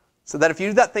 So that if you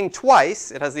do that thing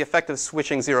twice, it has the effect of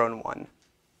switching 0 and 1.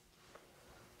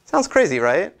 Sounds crazy,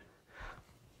 right?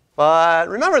 But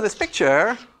remember this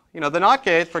picture, the NOT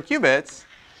gate for qubits,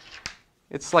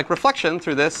 it's like reflection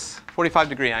through this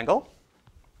 45-degree angle.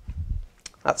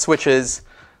 That switches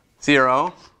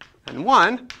 0 and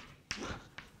 1.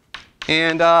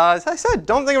 And as I said,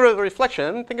 don't think of it as a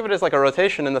reflection. Think of it as like a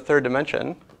rotation in the 3rd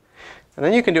dimension. And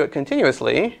then you can do it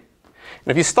continuously. And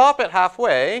if you stop it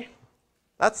halfway,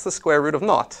 that's the square root of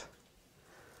naught.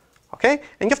 Okay?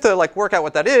 And you have to like work out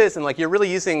what that is, and like you're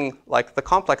really using like the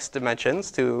complex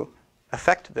dimensions to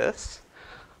affect this.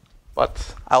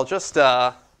 But I'll just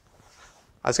I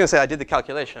was going to say I did the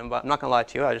calculation, but I'm not going to lie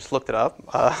to you. I just looked it up.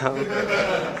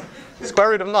 Square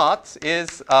root of naught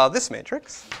is this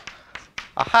matrix.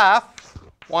 A half,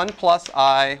 1 plus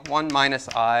I, 1 minus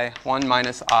I, 1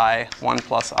 minus I, 1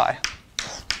 plus I.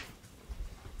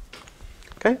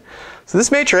 Okay? So this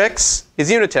matrix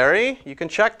is unitary. You can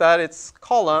check that its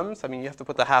columns, I mean, you have to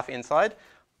put the half inside,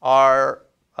 are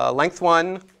length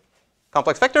 1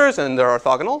 complex vectors, and they're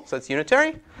orthogonal, so it's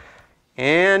unitary.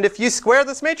 And if you square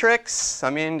this matrix, I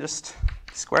mean, just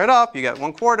square it up, you get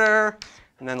 1/4.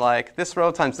 And then like this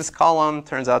row times this column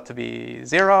turns out to be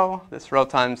 0. This row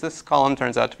times this column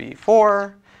turns out to be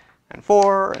 4, and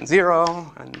 4, and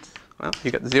 0. And well,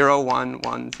 you get 0, 1,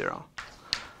 1, 0.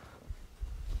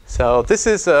 So this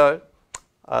is a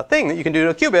thing that you can do to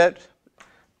a qubit,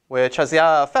 which has the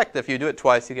effect that if you do it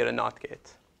twice, you get a NOT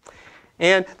gate.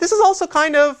 And this is also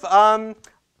kind of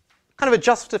a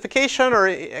justification or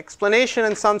explanation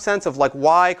in some sense of like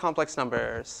why complex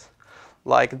numbers.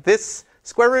 Like this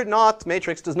square root naught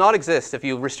matrix does not exist if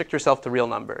you restrict yourself to real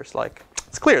numbers. Like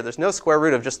it's clear, there's no square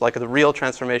root of just like the real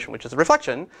transformation, which is a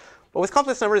reflection. But with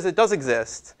complex numbers, it does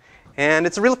exist. And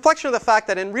it's a reflection of the fact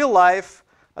that in real life,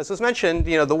 as was mentioned,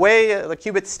 the way the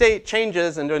qubit state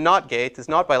changes into a NOT gate is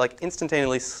not by like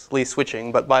instantaneously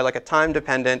switching, but by like a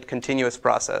time-dependent continuous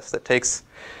process that takes,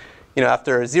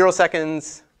 after 0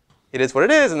 seconds, it is what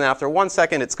it is, and then after 1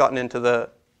 second, it's gotten into the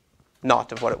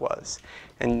naught of what it was.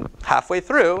 And halfway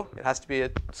through, it has to be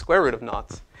a square root of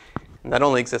naught. And that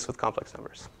only exists with complex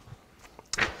numbers.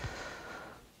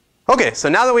 OK, so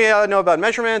now that we know about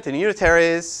measurement and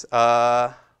unitaries,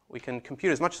 we can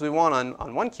compute as much as we want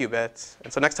on 1 qubit.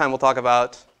 And so next time we'll talk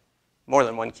about more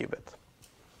than 1 qubit.